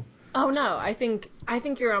a little. Oh, no, I think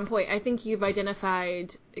you're on point. I think you've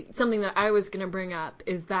identified something that I was going to bring up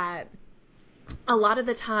is that a lot of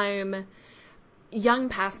the time young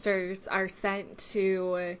pastors are sent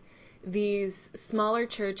to these smaller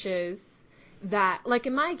churches that, like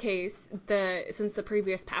in my case, since the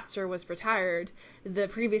previous pastor was retired, the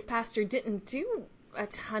previous pastor didn't do a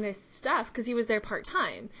ton of stuff because he was there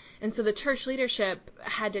part-time. And so the church leadership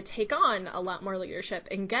had to take on a lot more leadership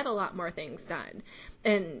and get a lot more things done.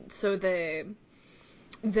 And so the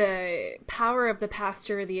power of the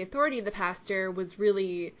pastor, the authority of the pastor was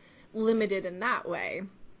really limited in that way.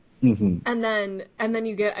 Mm-hmm. And then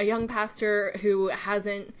you get a young pastor who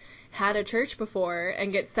hasn't had a church before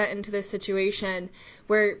and gets sent into this situation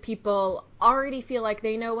where people already feel like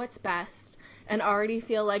they know what's best and already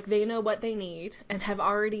feel like they know what they need and have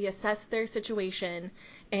already assessed their situation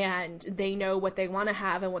and they know what they want to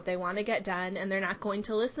have and what they want to get done, and they're not going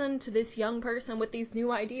to listen to this young person with these new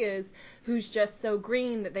ideas who's just so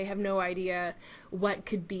green that they have no idea what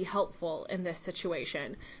could be helpful in this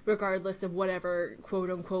situation, regardless of whatever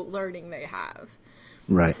quote-unquote learning they have.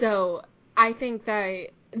 Right. So I think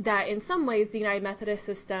that in some ways the United Methodist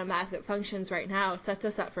system as it functions right now sets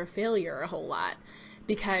us up for failure a whole lot,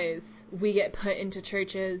 because we get put into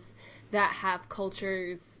churches that have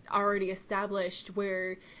cultures already established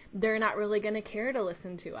where they're not really going to care to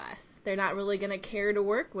listen to us. They're not really going to care to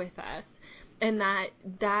work with us. And that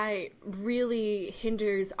really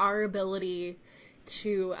hinders our ability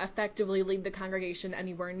to effectively lead the congregation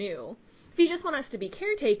anywhere new. If you just want us to be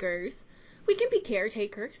caretakers, we can be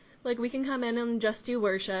caretakers. We can come in and just do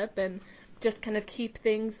worship and just kind of keep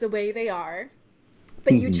things the way they are.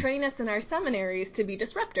 But you train us in our seminaries to be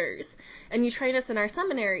disruptors, and you train us in our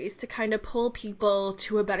seminaries to kind of pull people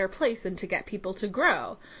to a better place and to get people to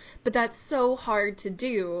grow. But that's so hard to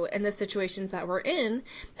do in the situations that we're in,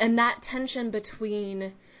 and that tension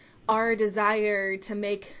between our desire to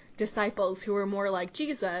make disciples who are more like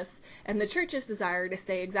Jesus and the church's desire to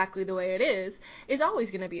stay exactly the way it is always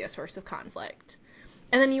going to be a source of conflict.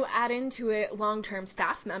 And then you add into it long-term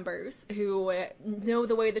staff members who know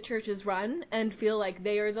the way the church is run and feel like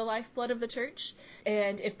they are the lifeblood of the church.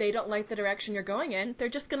 And if they don't like the direction you're going in, they're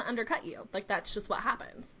just going to undercut you. That's just what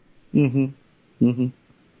happens. Mm-hmm. Mm-hmm.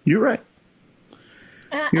 You're right.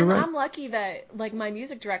 And right. I'm lucky that, my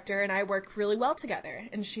music director and I work really well together.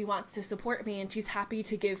 And she wants to support me, and she's happy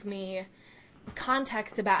to give me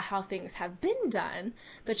context about how things have been done.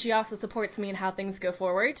 But she also supports me in how things go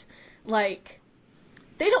forward.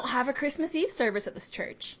 They don't have a Christmas Eve service at this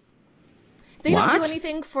church. They don't do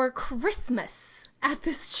anything for Christmas at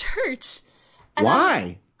this church. And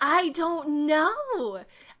why? I don't know.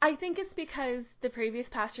 I think it's because the previous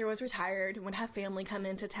pastor was retired and would have family come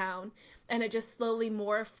into town, and it just slowly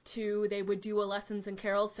morphed to they would do a lessons and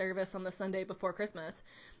carols service on the Sunday before Christmas,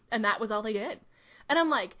 and that was all they did. And I'm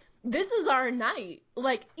like, this is our night.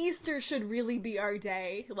 Like, Easter should really be our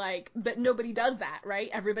day, like, but nobody does that, right?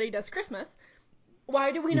 Everybody does Christmas.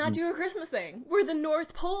 Why do we not do a Christmas thing? We're the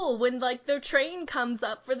North Pole when, like, the train comes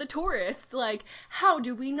up for the tourists. Like, how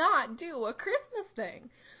do we not do a Christmas thing?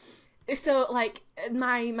 So, like,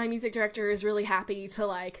 my music director is really happy to,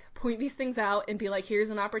 like, point these things out and be like,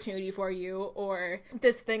 here's an opportunity for you, or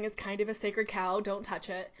this thing is kind of a sacred cow, don't touch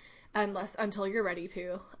it until you're ready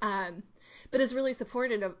to. But is really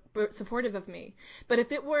supportive of me. But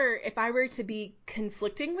if I were to be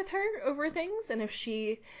conflicting with her over things, and if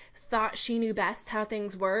she thought she knew best how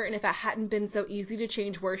things were, and if it hadn't been so easy to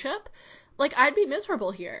change worship, like, I'd be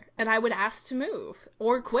miserable here, and I would ask to move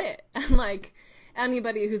or quit. And, like,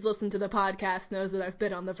 anybody who's listened to the podcast knows that I've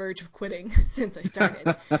been on the verge of quitting since I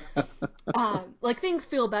started. Like, things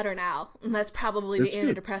feel better now, and that's probably the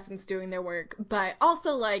antidepressants doing their work. But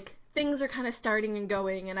also, like, things are kind of starting and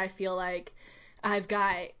going, and I feel like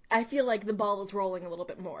the ball is rolling a little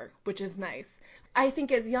bit more, which is nice. I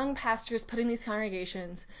think as young pastors putting these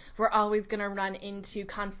congregations, we're always going to run into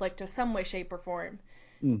conflict of some way, shape, or form.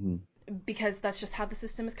 Mm-hmm. Because that's just how the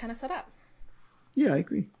system is kind of set up. Yeah, I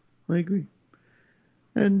agree.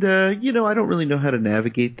 And, I don't really know how to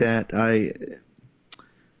navigate that. I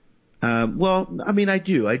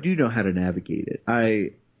do know how to navigate it.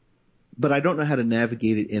 But I don't know how to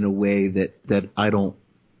navigate it in a way that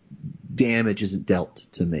damage isn't dealt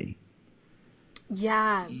to me.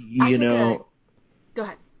 Yeah. Go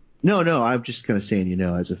ahead. No, I'm just kind of saying,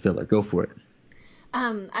 as a filler. Go for it.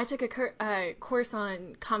 I took a course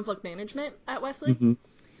on conflict management at Wesley, mm-hmm.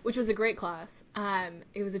 which was a great class.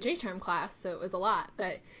 It was a J-term class, so it was a lot,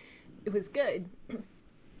 but it was good.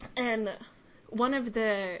 And one of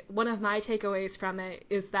my takeaways from it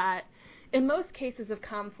is that in most cases of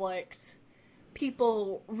conflict,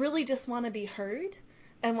 people really just want to be heard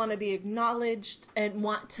and want to be acknowledged and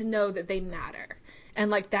want to know that they matter. And,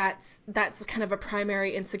 like, that's kind of a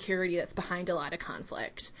primary insecurity that's behind a lot of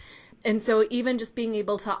conflict. And so even just being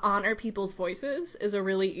able to honor people's voices is a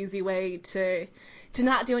really easy way to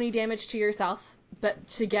not do any damage to yourself, but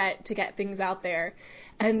to get things out there,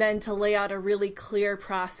 and then to lay out a really clear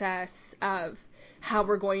process of how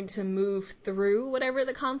we're going to move through whatever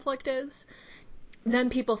the conflict is.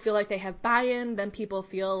 Then people feel like they have buy-in. Then people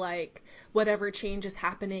feel like whatever change is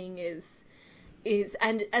happening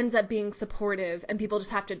ends up being supportive, and people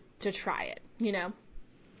just have to try it,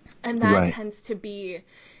 And that right. tends to be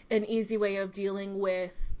an easy way of dealing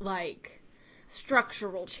with, like,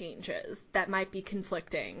 structural changes that might be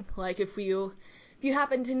conflicting. Like, if you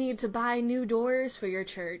happen to need to buy new doors for your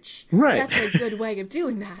church, right. That's a good way of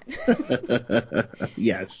doing that.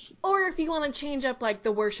 Yes. Or if you want to change up, like,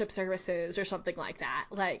 the worship services or something like that,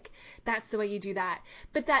 like, that's the way you do that.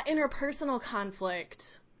 But that interpersonal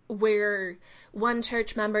conflict where one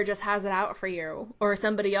church member just has it out for you, or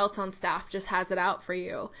somebody else on staff just has it out for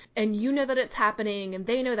you, and you know that it's happening, and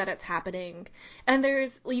they know that it's happening, and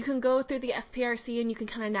you can go through the SPRC and you can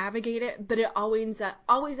kind of navigate it, but it always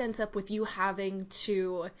ends up with you having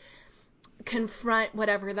to confront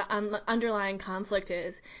whatever the underlying conflict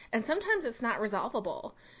is, and sometimes it's not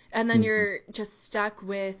resolvable, and then mm-hmm. you're just stuck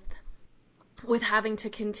with having to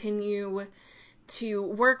continue to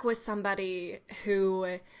work with somebody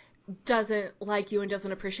who doesn't like you and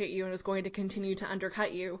doesn't appreciate you and is going to continue to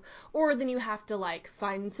undercut you, or then you have to, like,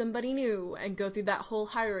 find somebody new and go through that whole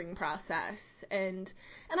hiring process. And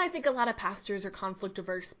I think a lot of pastors are conflict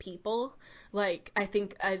averse people. Like, I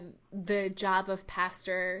think the job of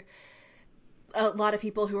pastor, a lot of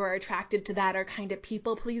people who are attracted to that are kind of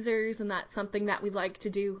people pleasers, and that's something that we like to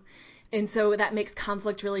do. And so that makes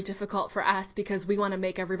conflict really difficult for us because we want to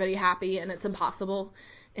make everybody happy, and it's impossible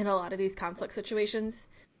in a lot of these conflict situations.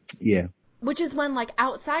 Yeah. Which is when, like,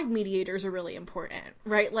 outside mediators are really important,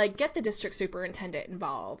 right? Like, get the district superintendent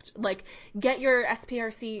involved. Like, get your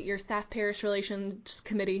SPRC, your staff parish relations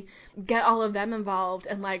committee, get all of them involved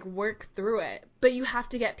and, like, work through it. But you have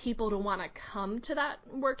to get people to want to come to that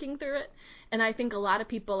working through it. And I think a lot of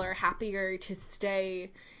people are happier to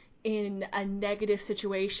stay in a negative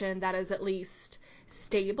situation that is at least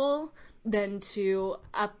stable than to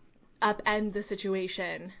upend the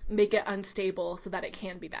situation, make it unstable so that it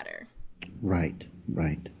can be better. Right.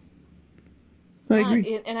 I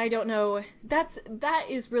agree. And I don't know, that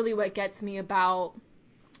is really what gets me about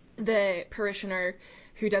the parishioner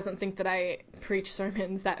who doesn't think that I preach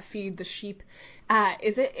sermons that feed the sheep,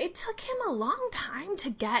 it took him a long time to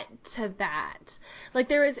get to that.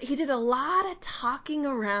 Like he did a lot of talking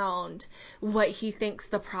around what he thinks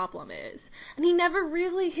the problem is. And he never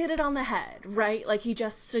really hit it on the head, right? Like he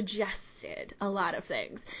just suggested a lot of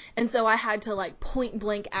things. And so I had to like point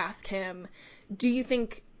blank ask him, do you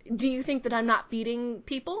think that I'm not feeding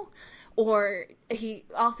people? Or he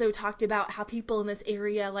also talked about how people in this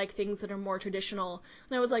area like things that are more traditional.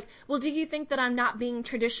 And I was like, well, do you think that I'm not being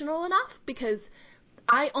traditional enough? Because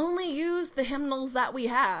I only use the hymnals that we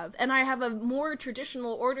have, and I have a more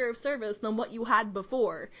traditional order of service than what you had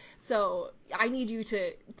before. So I need you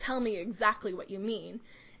to tell me exactly what you mean.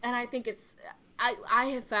 And I think I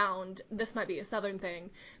have found, this might be a Southern thing,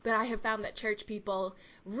 but I have found that church people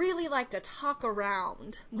really like to talk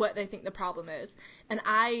around what they think the problem is. And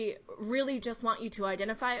I really just want you to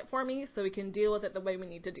identify it for me so we can deal with it the way we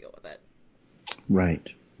need to deal with it. Right,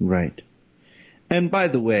 right. And by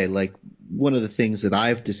the way, like one of the things that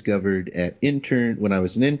I've discovered when I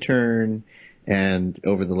was an intern and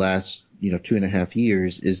over the last, 2.5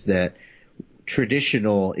 years is that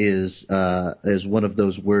traditional is one of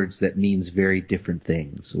those words that means very different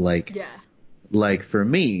things. Like for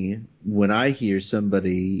me, when I hear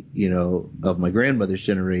somebody, of my grandmother's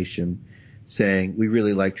generation saying we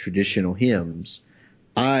really like traditional hymns,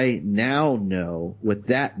 I now know what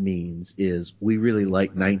that means is we really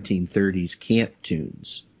like 1930s camp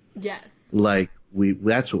tunes. Yes. Like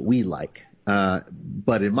that's what we like.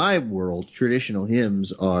 But in my world, traditional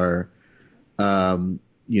hymns are, come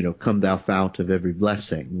thou fount of every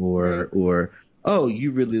blessing, or oh,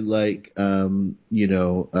 you really like, come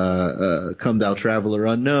thou traveler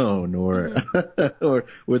unknown, or, mm-hmm.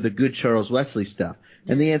 or the good Charles Wesley stuff.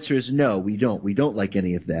 And the answer is no, we don't. We don't like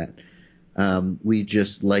any of that. We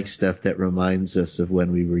just like stuff that reminds us of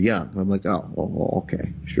when we were young. I'm like, oh,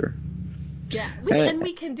 okay, sure. Yeah,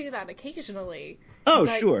 we can do that occasionally. Oh,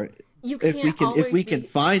 sure. You can't if we can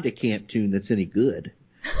find a camp tune that's any good,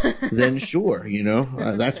 then sure,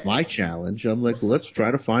 that's my challenge. I'm like, well, let's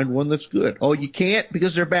try to find one that's good. Oh, you can't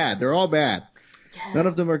because they're bad. They're all bad. Yeah. None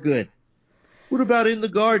of them are good. What about In the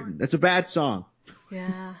Garden? That's a bad song.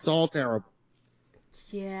 Yeah. It's all terrible.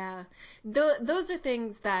 Yeah. Those are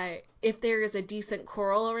things that if there is a decent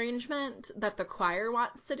choral arrangement that the choir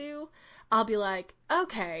wants to do, I'll be like,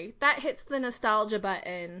 okay, that hits the nostalgia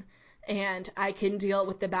button and I can deal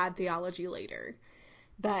with the bad theology later.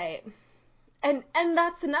 But and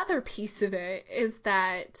that's another piece of it, is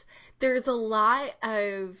that there's a lot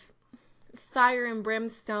of fire and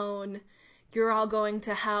brimstone, you're all going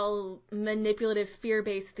to hell, manipulative,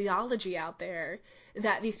 fear-based theology out there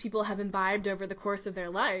that these people have imbibed over the course of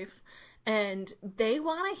their life. And they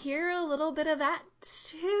want to hear a little bit of that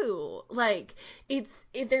too. Like,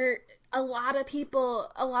 a lot of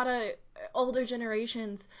people, a lot of older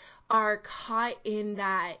generations are caught in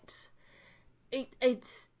that.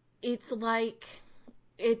 It's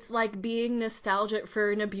like being nostalgic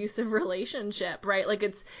for an abusive relationship, right? Like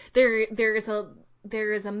there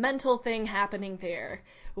is a mental thing happening there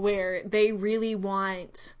where they really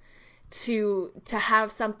want to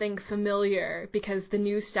have something familiar because the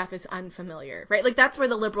new stuff is unfamiliar, right? Like that's where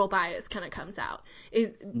the liberal bias kind of comes out. Is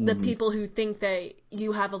mm-hmm. The people who think that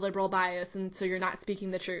you have a liberal bias and so you're not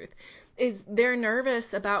speaking the truth, is they're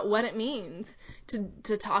nervous about what it means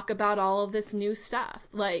to talk about all of this new stuff.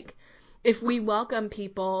 Like, if we welcome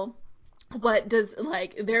people,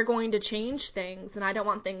 they're going to change things, and I don't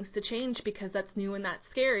want things to change because that's new and that's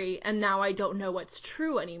scary, and now I don't know what's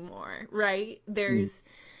true anymore, right? There's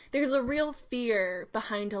a real fear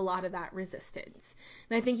behind a lot of that resistance.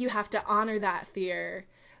 And I think you have to honor that fear,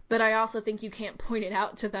 but I also think you can't point it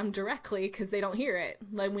out to them directly because they don't hear it,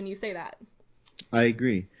 like when you say that. I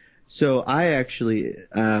agree. So I actually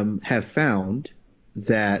have found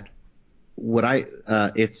that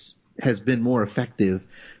has been more effective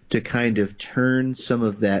to kind of turn some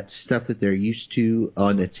of that stuff that they're used to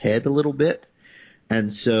on its head a little bit.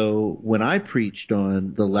 And so when I preached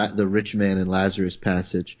on the rich man and Lazarus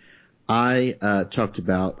passage, I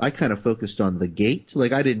kind of focused on the gate.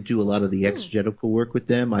 Like, I didn't do a lot of the exegetical work with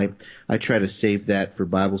them. I try to save that for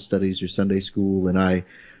Bible studies or Sunday school, and I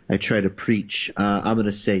try to preach, I'm going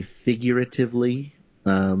to say figuratively,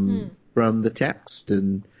 from the text,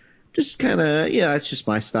 and just kind of, it's just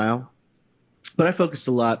my style. But I focused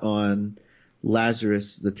a lot on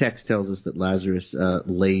Lazarus. The text tells us that Lazarus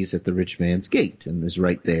lays at the rich man's gate and is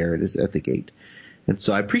right there. It is at the gate. And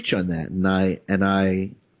so I preach on that, and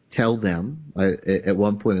I tell them at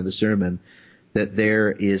one point in the sermon that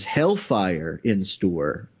there is hellfire in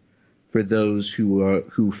store for those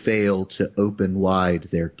who fail to open wide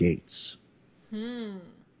their gates.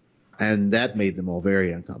 And that made them all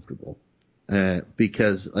very uncomfortable,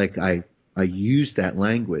 because like I used that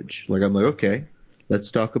language. Like I'm like, okay,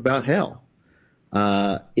 let's talk about hell.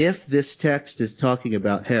 If this text is talking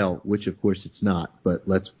about hell, which of course it's not, but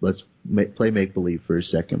let's play make believe for a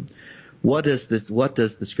second. What does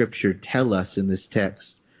the scripture tell us in this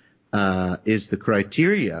text is the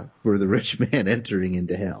criteria for the rich man entering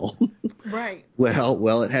into hell? Right.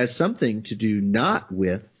 Well, it has something to do not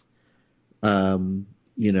with some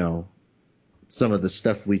of the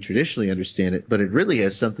stuff we traditionally understand it, but it really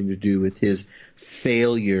has something to do with his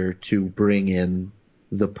failure to bring in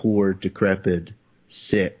the poor, decrepit,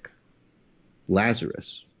 sick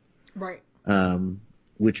Lazarus. Right.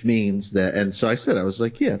 Which means that, and so I said, I was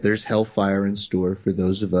like, yeah, there's hellfire in store for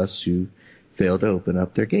those of us who fail to open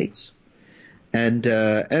up their gates. And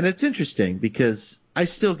it's interesting because I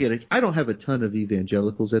still get it. I don't have a ton of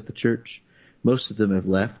evangelicals at the church. Most of them have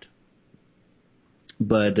left.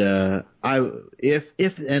 But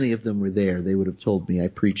if any of them were there, they would have told me I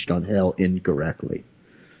preached on hell incorrectly.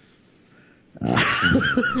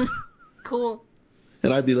 Cool.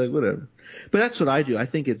 And I'd be like, whatever. But that's what I do. I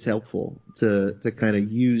think it's helpful to kind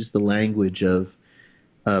of use the language of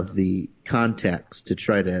the context to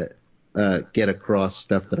try to get across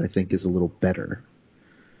stuff that I think is a little better.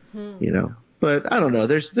 But I don't know.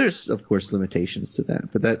 There's of course limitations to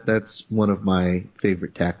that. But that's one of my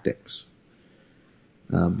favorite tactics.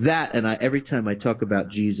 That and every time I talk about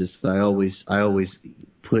Jesus, I always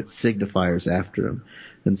put signifiers after him,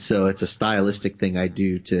 and so it's a stylistic thing I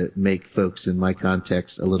do to make folks in my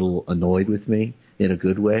context a little annoyed with me in a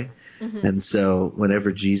good way. Mm-hmm. And so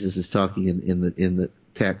whenever Jesus is talking in the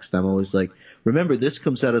text, I'm always like, remember, this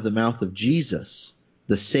comes out of the mouth of Jesus,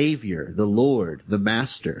 the Savior, the Lord, the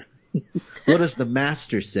Master. What does the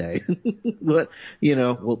Master say? Well,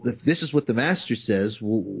 if this is what the Master says,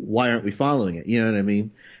 why aren't we following it? You know what I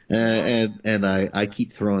mean? And I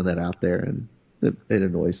keep throwing that out there, and it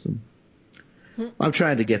annoys them. I'm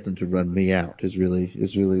trying to get them to run me out is really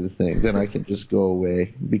the thing. Then I can just go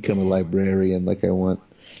away, become a librarian like I want.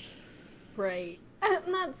 Right.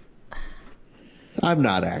 And that's. I'm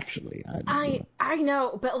not actually. I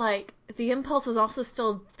know, but like the impulse is also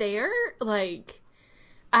still there. Like.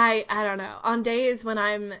 I don't know. On days when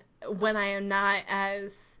I am not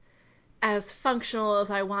as functional as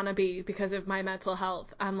I want to be because of my mental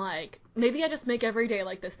health, I'm like, maybe I just make every day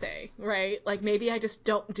like this day, right? Like maybe I just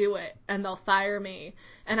don't do it and they'll fire me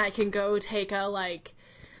and I can go take a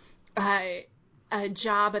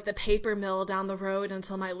job at the paper mill down the road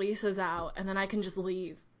until my lease is out, and then I can just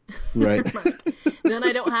leave. Right. Then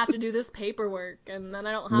I don't have to do this paperwork, and then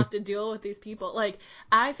I don't have to deal with these people. Like,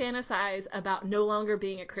 I fantasize about no longer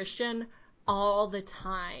being a Christian all the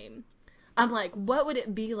time. I'm like, what would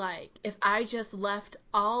it be like if I just left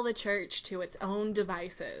all the church to its own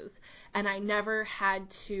devices and I never had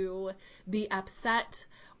to be upset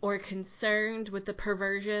or concerned with the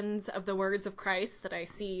perversions of the words of Christ that I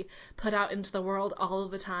see put out into the world all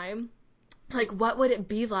of the time? Like, what would it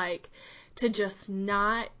be like to just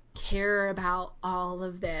not care about all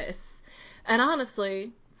of this? And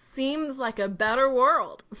honestly, seems like a better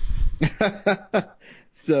world.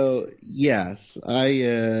 So yes,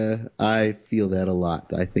 I feel that a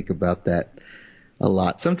lot. I think about that a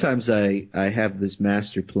lot. Sometimes I have this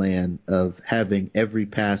master plan of having every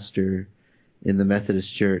pastor in the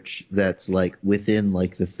Methodist Church that's like within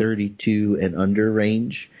like the 32 and under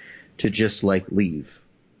range to just like leave.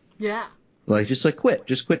 Yeah. Like just quit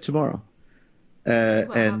tomorrow.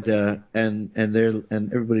 And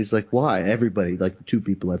everybody's like, why? Everybody, like 2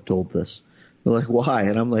 people I've told this. They're like, why?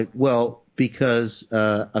 And I'm like, well, because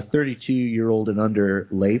a 32-year-old and under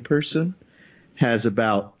layperson has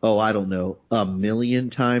about, I don't know,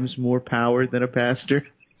 1,000,000 times more power than a pastor.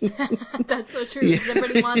 That's so true. Because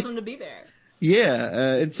everybody wants them to be there.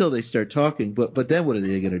 Yeah, until they start talking. But then what are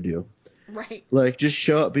they going to do? Right. Like, just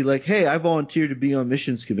show up, be like, hey, I volunteered to be on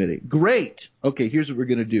missions committee. Great. Okay, here's what we're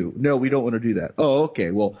going to do. No, we don't want to do that. Oh,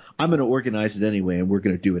 okay. Well, I'm going to organize it anyway, and we're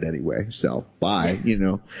going to do it anyway. So, bye,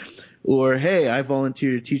 Or, hey, I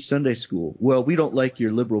volunteered to teach Sunday school. Well, we don't like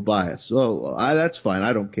your liberal bias. Oh, that's fine.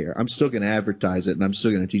 I don't care. I'm still going to advertise it, and I'm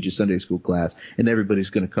still going to teach a Sunday school class, and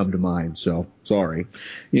everybody's going to come to mine. So, sorry.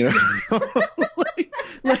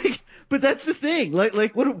 But that's the thing.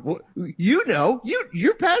 Like what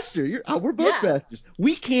you're pastor. We're both pastors.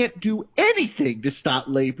 We can't do anything to stop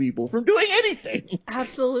lay people from doing anything.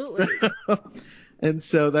 Absolutely.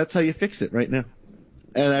 So that's how you fix it right now.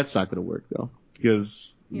 And that's not going to work though,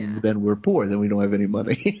 because then we're poor. Then we don't have any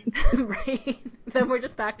money. Right. Then we're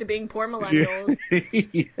just back to being poor millennials.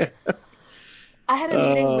 Yeah. I had a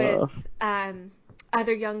meeting with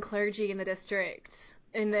other young clergy in the district,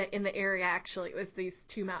 in the area. Actually, it was these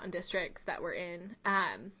two mountain districts that we're in,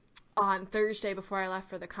 on Thursday before I left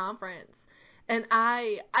for the conference, and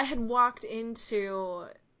I had walked into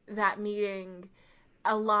that meeting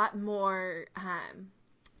a lot more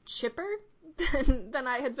chipper than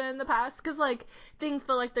I had been in the past, because like things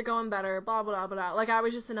feel like they're going better, blah blah blah blah. Like I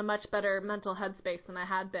was just in a much better mental headspace than I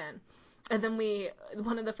had been. And then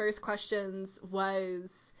one of the first questions was,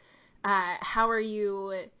 how are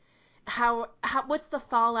you? What's the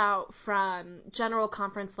fallout from general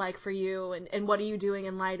conference like for you, and what are you doing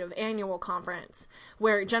in light of annual conference,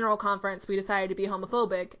 where general conference we decided to be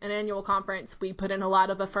homophobic, and annual conference we put in a lot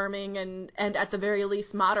of affirming and at the very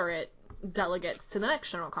least moderate delegates to the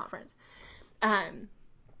next general conference. And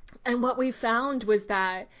what we found was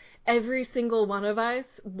that every single one of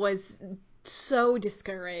us was so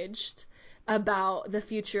discouraged about the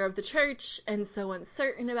future of the church and so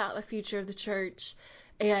uncertain about the future of the church.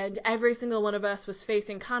 And every single one of us was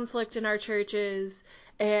facing conflict in our churches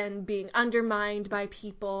and being undermined by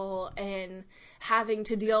people and having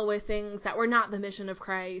to deal with things that were not the mission of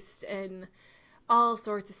Christ and all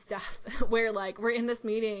sorts of stuff where like we're in this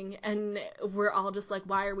meeting and we're all just like,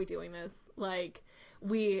 why are we doing this? Like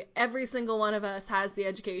every single one of us has the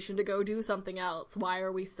education to go do something else. Why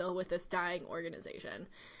are we still with this dying organization?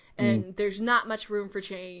 And there's not much room for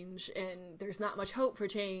change, and there's not much hope for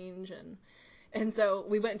change. And so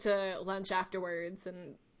we went to lunch afterwards,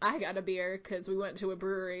 and I got a beer because we went to a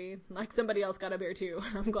brewery. Like somebody else got a beer too,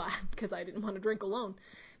 and I'm glad because I didn't want to drink alone.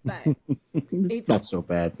 But it's not so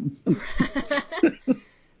bad.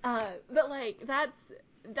 But like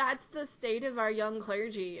that's the state of our young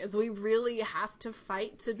clergy, is we really have to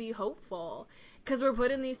fight to be hopeful, because we're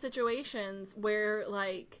put in these situations where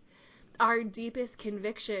like our deepest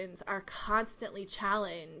convictions are constantly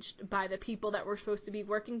challenged by the people that we're supposed to be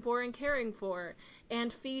working for and caring for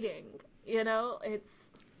and feeding. You know,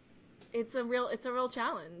 it's a real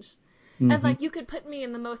challenge. Mm-hmm. And like you could put me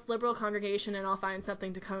in the most liberal congregation and I'll find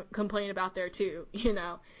something to complain about there too, you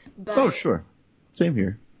know. But, oh, sure. Same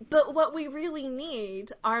here. But what we really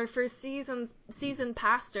need are for seasoned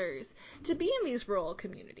pastors to be in these rural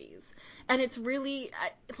communities. And it's really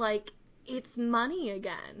like it's money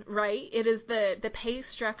again, right? It is the pay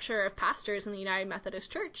structure of pastors in the United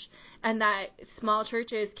Methodist Church, and that small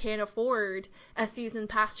churches can't afford a seasoned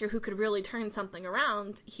pastor who could really turn something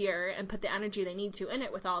around here and put the energy they need to in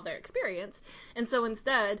it with all their experience. And so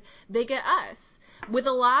instead, they get us with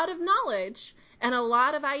a lot of knowledge and a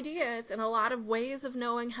lot of ideas and a lot of ways of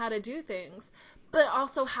knowing how to do things, but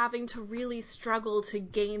also having to really struggle to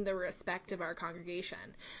gain the respect of our congregation.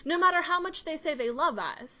 No matter how much they say they love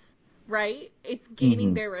us, right? It's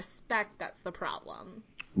gaining their respect that's the problem.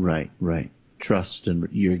 Right. Trust, and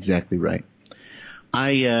you're exactly right.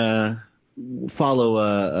 I follow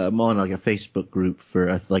I'm on like a Facebook group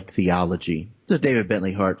for like theology. It's a David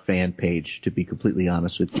Bentley Hart fan page, to be completely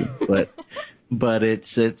honest with you. But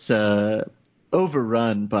it's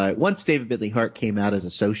overrun by, once David Bentley Hart came out as a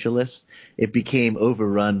socialist, it became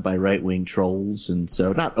overrun by right-wing trolls, and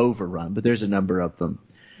so not overrun, but there's a number of them.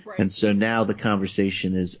 Right. And so now the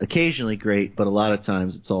conversation is occasionally great, but a lot of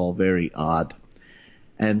times it's all very odd.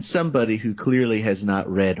 And somebody who clearly has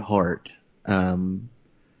not read Hart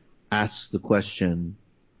asks the question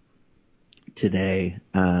today.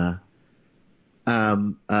 I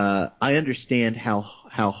understand how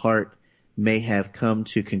Hart may have come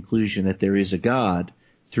to conclusion that there is a God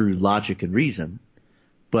through logic and reason,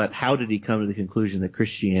 but how did he come to the conclusion that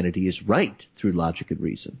Christianity is right through logic and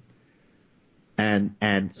reason?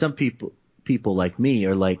 And some people like me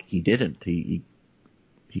are like, he didn't. He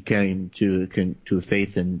came to a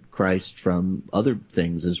faith in Christ from other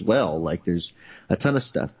things as well. Like there's a ton of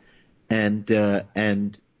stuff.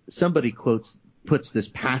 And somebody puts this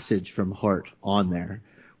passage from Hart on there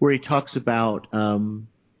where he talks about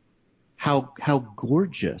how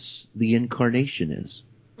gorgeous the incarnation is.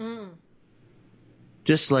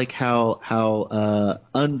 Just like how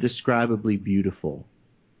undescribably beautiful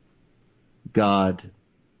God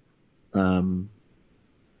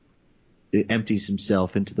empties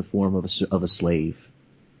himself into the form of a slave,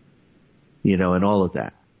 you know, and all of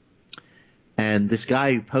that. And this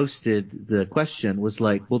guy who posted the question was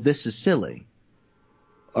like, well, this is silly.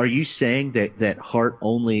 Are you saying that Hart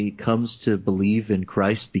only comes to believe in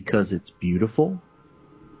Christ because it's beautiful?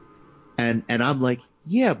 And I'm like,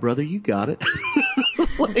 yeah, brother, you got it.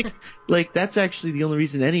 like that's actually the only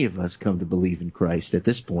reason any of us come to believe in Christ at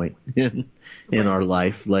this point in our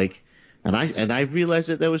life. Like, and I realized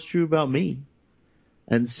that was true about me.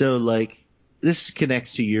 And so like this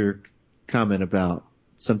connects to your comment about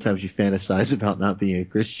sometimes you fantasize about not being a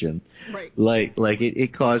Christian. Right. Like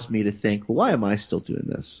it caused me to think, well, why am I still doing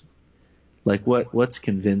this? Like what's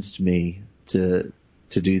convinced me to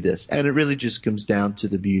do this? And it really just comes down to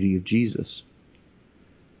the beauty of Jesus.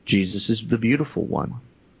 Jesus is the beautiful one.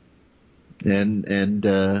 And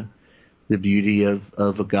the beauty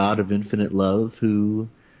of a God of infinite love who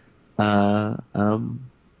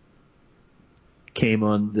came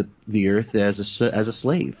on the earth as a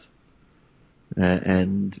slave,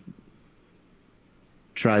 and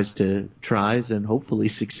tries and hopefully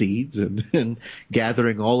succeeds and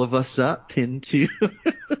gathering all of us up into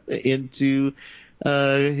into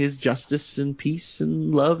his justice and peace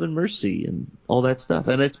and love and mercy and all that stuff,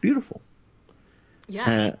 and it's beautiful.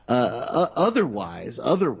 Yeah. Otherwise,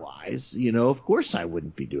 of course I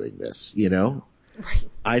wouldn't be doing this. Right.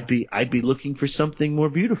 I'd be looking for something more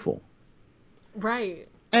beautiful. Right.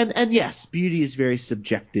 And yes, beauty is very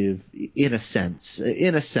subjective in a sense.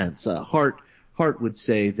 Heart would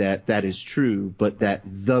say that is true, but that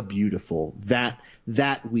the beautiful, that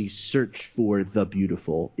we search for the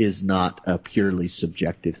beautiful is not a purely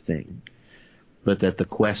subjective thing, but that the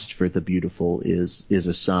quest for the beautiful is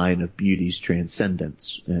a sign of beauty's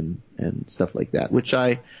transcendence and stuff like that, which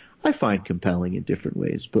I find compelling in different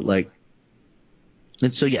ways. But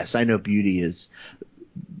and so yes, I know beauty is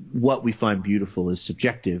what we find beautiful is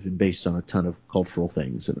subjective and based on a ton of cultural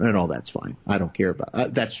things, and all that's fine. I don't care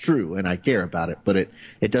about that's true, and I care about it, but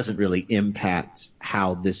it doesn't really impact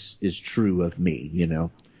how this is true of me.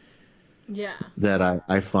 Yeah. That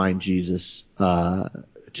I find Jesus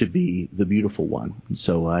to be the beautiful one, and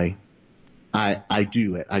so I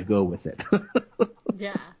do it. I go with it.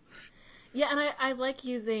 Yeah. Yeah, and I like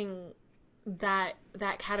using that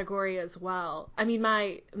category as well. I mean,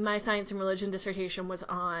 my science and religion dissertation was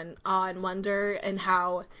on wonder and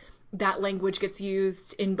how that language gets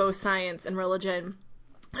used in both science and religion.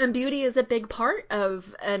 And beauty is a big part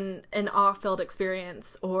of an awe-filled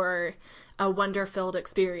experience or a wonder-filled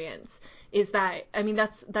experience. Is that, I mean,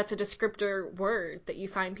 that's a descriptor word that you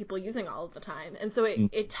find people using all of the time. And so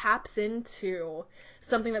it taps into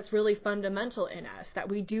something that's really fundamental in us, that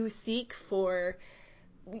we do seek for.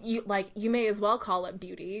 You may as well call it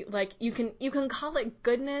beauty. Like you can call it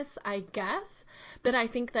goodness, I guess, but I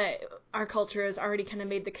think that our culture has already kind of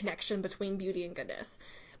made the connection between beauty and goodness,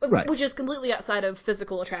 Right. which is completely outside of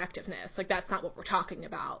physical attractiveness. Like that's not what we're talking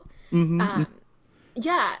about. Mm-hmm.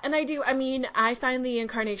 Yeah, and I find the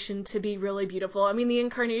incarnation to be really beautiful. I mean, the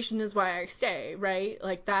incarnation is why I stay, right?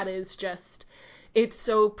 Like that is just, it's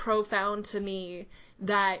so profound to me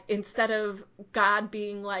that instead of God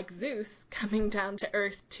being like Zeus coming down to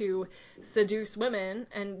earth to seduce women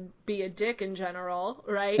and be a dick in general,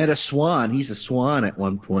 right? And a swan. He's a swan at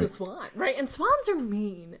one point. It's a swan, right? And swans are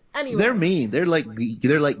mean. Anyway. They're mean. They're like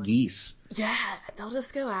geese. Yeah, they'll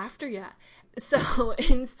just go after you. So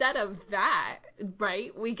instead of that,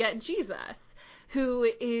 right, we get Jesus, who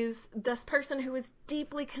is this person who is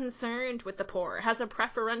deeply concerned with the poor, has a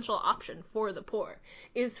preferential option for the poor,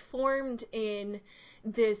 is formed in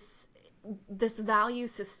this value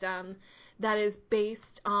system that is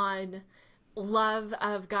based on love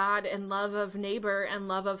of God and love of neighbor and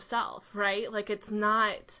love of self, right? Like it's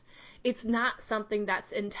not something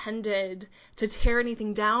that's intended to tear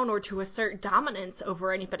anything down or to assert dominance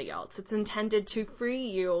over anybody else. It's intended to free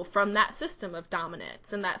you from that system of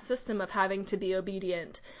dominance and that system of having to be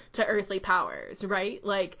obedient to earthly powers, right?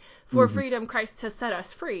 Like for freedom, Christ has set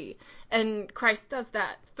us free, and Christ does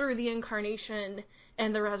that through the incarnation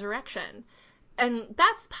and the resurrection. And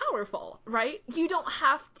that's powerful, right? You don't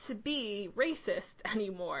have to be racist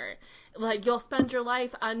anymore. Like, you'll spend your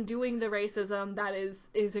life undoing the racism that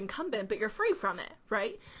is incumbent, but you're free from it,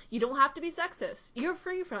 right? You don't have to be sexist. You're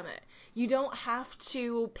free from it. You don't have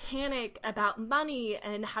to panic about money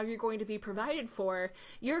and how you're going to be provided for.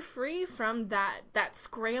 You're free from that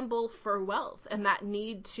scramble for wealth and that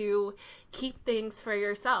need to keep things for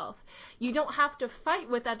yourself. You don't have to fight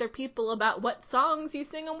with other people about what songs you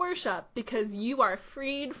sing in worship, because you are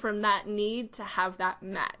freed from that need to have that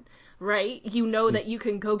met. Right? You know that you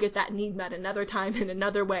can go get that need met another time in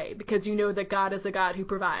another way, because you know that God is a God who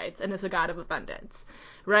provides and is a God of abundance.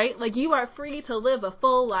 Right? Like, you are free to live a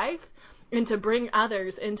full life and to bring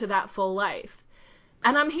others into that full life.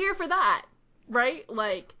 And I'm here for that. Right?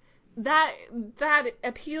 Like, that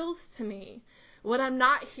appeals to me. What I'm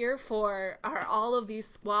not here for are all of these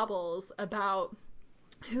squabbles about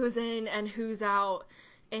who's in and who's out,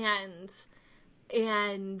 and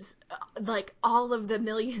like all of the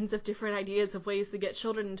millions of different ideas of ways to get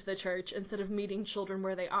children into the church, instead of meeting children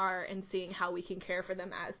where they are and seeing how we can care for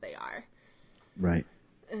them as they are. Right.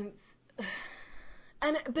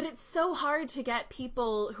 But it's so hard to get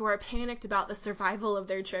people who are panicked about the survival of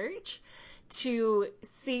their church to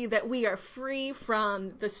see that we are free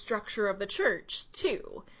from the structure of the church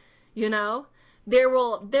too. You know, there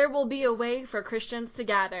will be a way for Christians to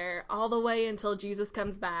gather all the way until Jesus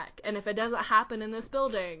comes back. And if it doesn't happen in this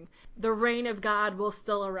building, the reign of God will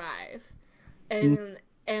still arrive.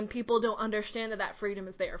 And people don't understand that freedom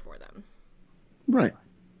is there for them. Right.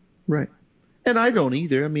 Right. And I don't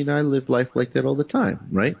either. I mean, I live life like that all the time,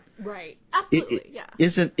 right? Right. Absolutely. Yeah.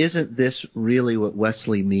 Isn't this really what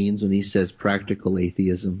Wesley means when he says practical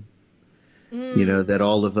atheism? You know, that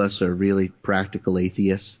all of us are really practical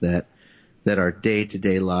atheists, that our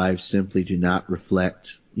day-to-day lives simply do not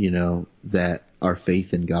reflect, you know, that our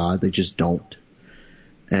faith in God. They just don't.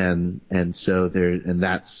 And so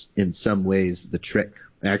that's in some ways the trick.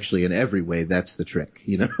 Actually, in every way, that's the trick,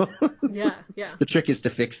 you know? Yeah. The trick is to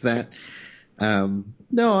fix that. No,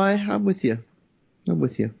 I'm with you.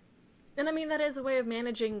 And I mean, that is a way of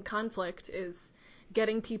managing conflict, is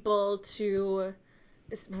getting people to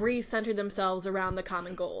recenter themselves around the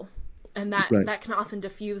common goal. And that can often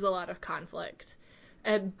diffuse a lot of conflict.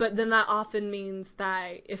 But then that often means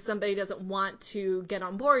that if somebody doesn't want to get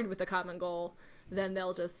on board with the common goal, then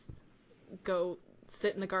they'll just go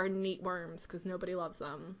sit in the garden and eat worms because nobody loves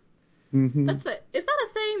them. Mm-hmm. Is that a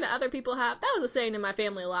saying that other people have? That was a saying in my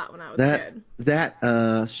family a lot when I was a kid.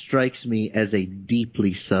 That strikes me as a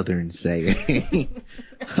deeply Southern saying.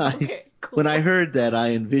 Okay, cool. When I heard that,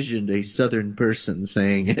 I envisioned a Southern person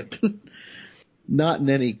saying it. Not in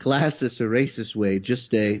any classist or racist way,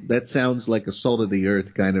 just that sounds like a salt of the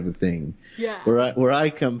earth kind of a thing. Yeah. Where I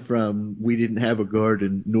come from, we didn't have a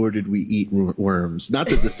garden, nor did we eat worms. Not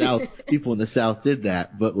that the people in the South did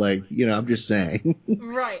that, but like, you know, I'm just saying.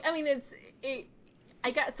 Right. I mean,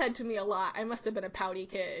 I got said to me a lot. I must have been a pouty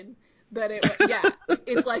kid, but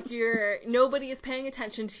it's like nobody is paying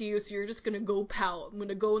attention to you, so you're just gonna go pout. I'm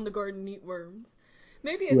gonna go in the garden and eat worms.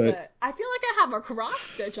 Maybe it's right. I feel like I have a cross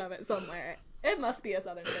stitch of it somewhere. It must be a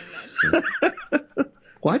Southern thing then.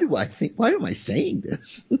 Why am I saying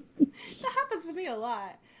this? That happens to me a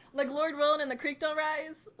lot. Like Lord willing and the creek don't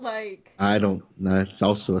rise. Like I don't. No, it's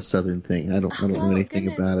also a Southern thing. I don't know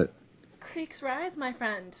anything about it. Creeks rise, my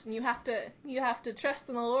friend. And you have to trust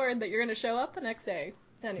in the Lord that you're going to show up the next day.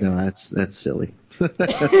 Anyway. No, that's silly.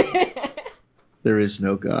 There is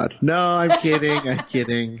no God. No, I'm kidding. I'm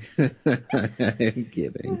kidding.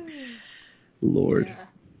 Lord. Yeah.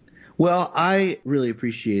 Well, I really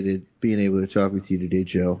appreciated being able to talk with you today,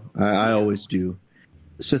 Joe. I always do.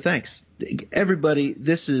 So thanks. Everybody,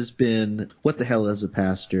 this has been What the Hell is a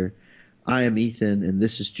Pastor? I am Ethan, and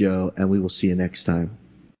this is Joe, and we will see you next time.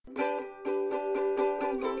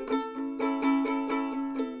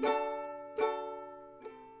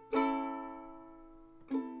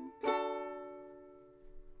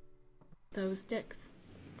 Those dicks.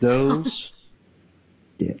 Those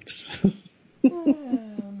dicks. Oh,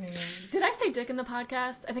 man. Did I say dick in the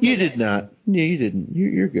podcast? I think you did not. No, you didn't.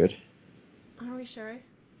 You're good. Are we sure?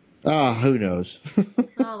 Who knows?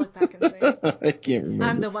 I'll look back and see. I can't remember.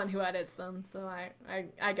 I'm the one who edits them, so I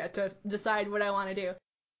get to decide what I want to do.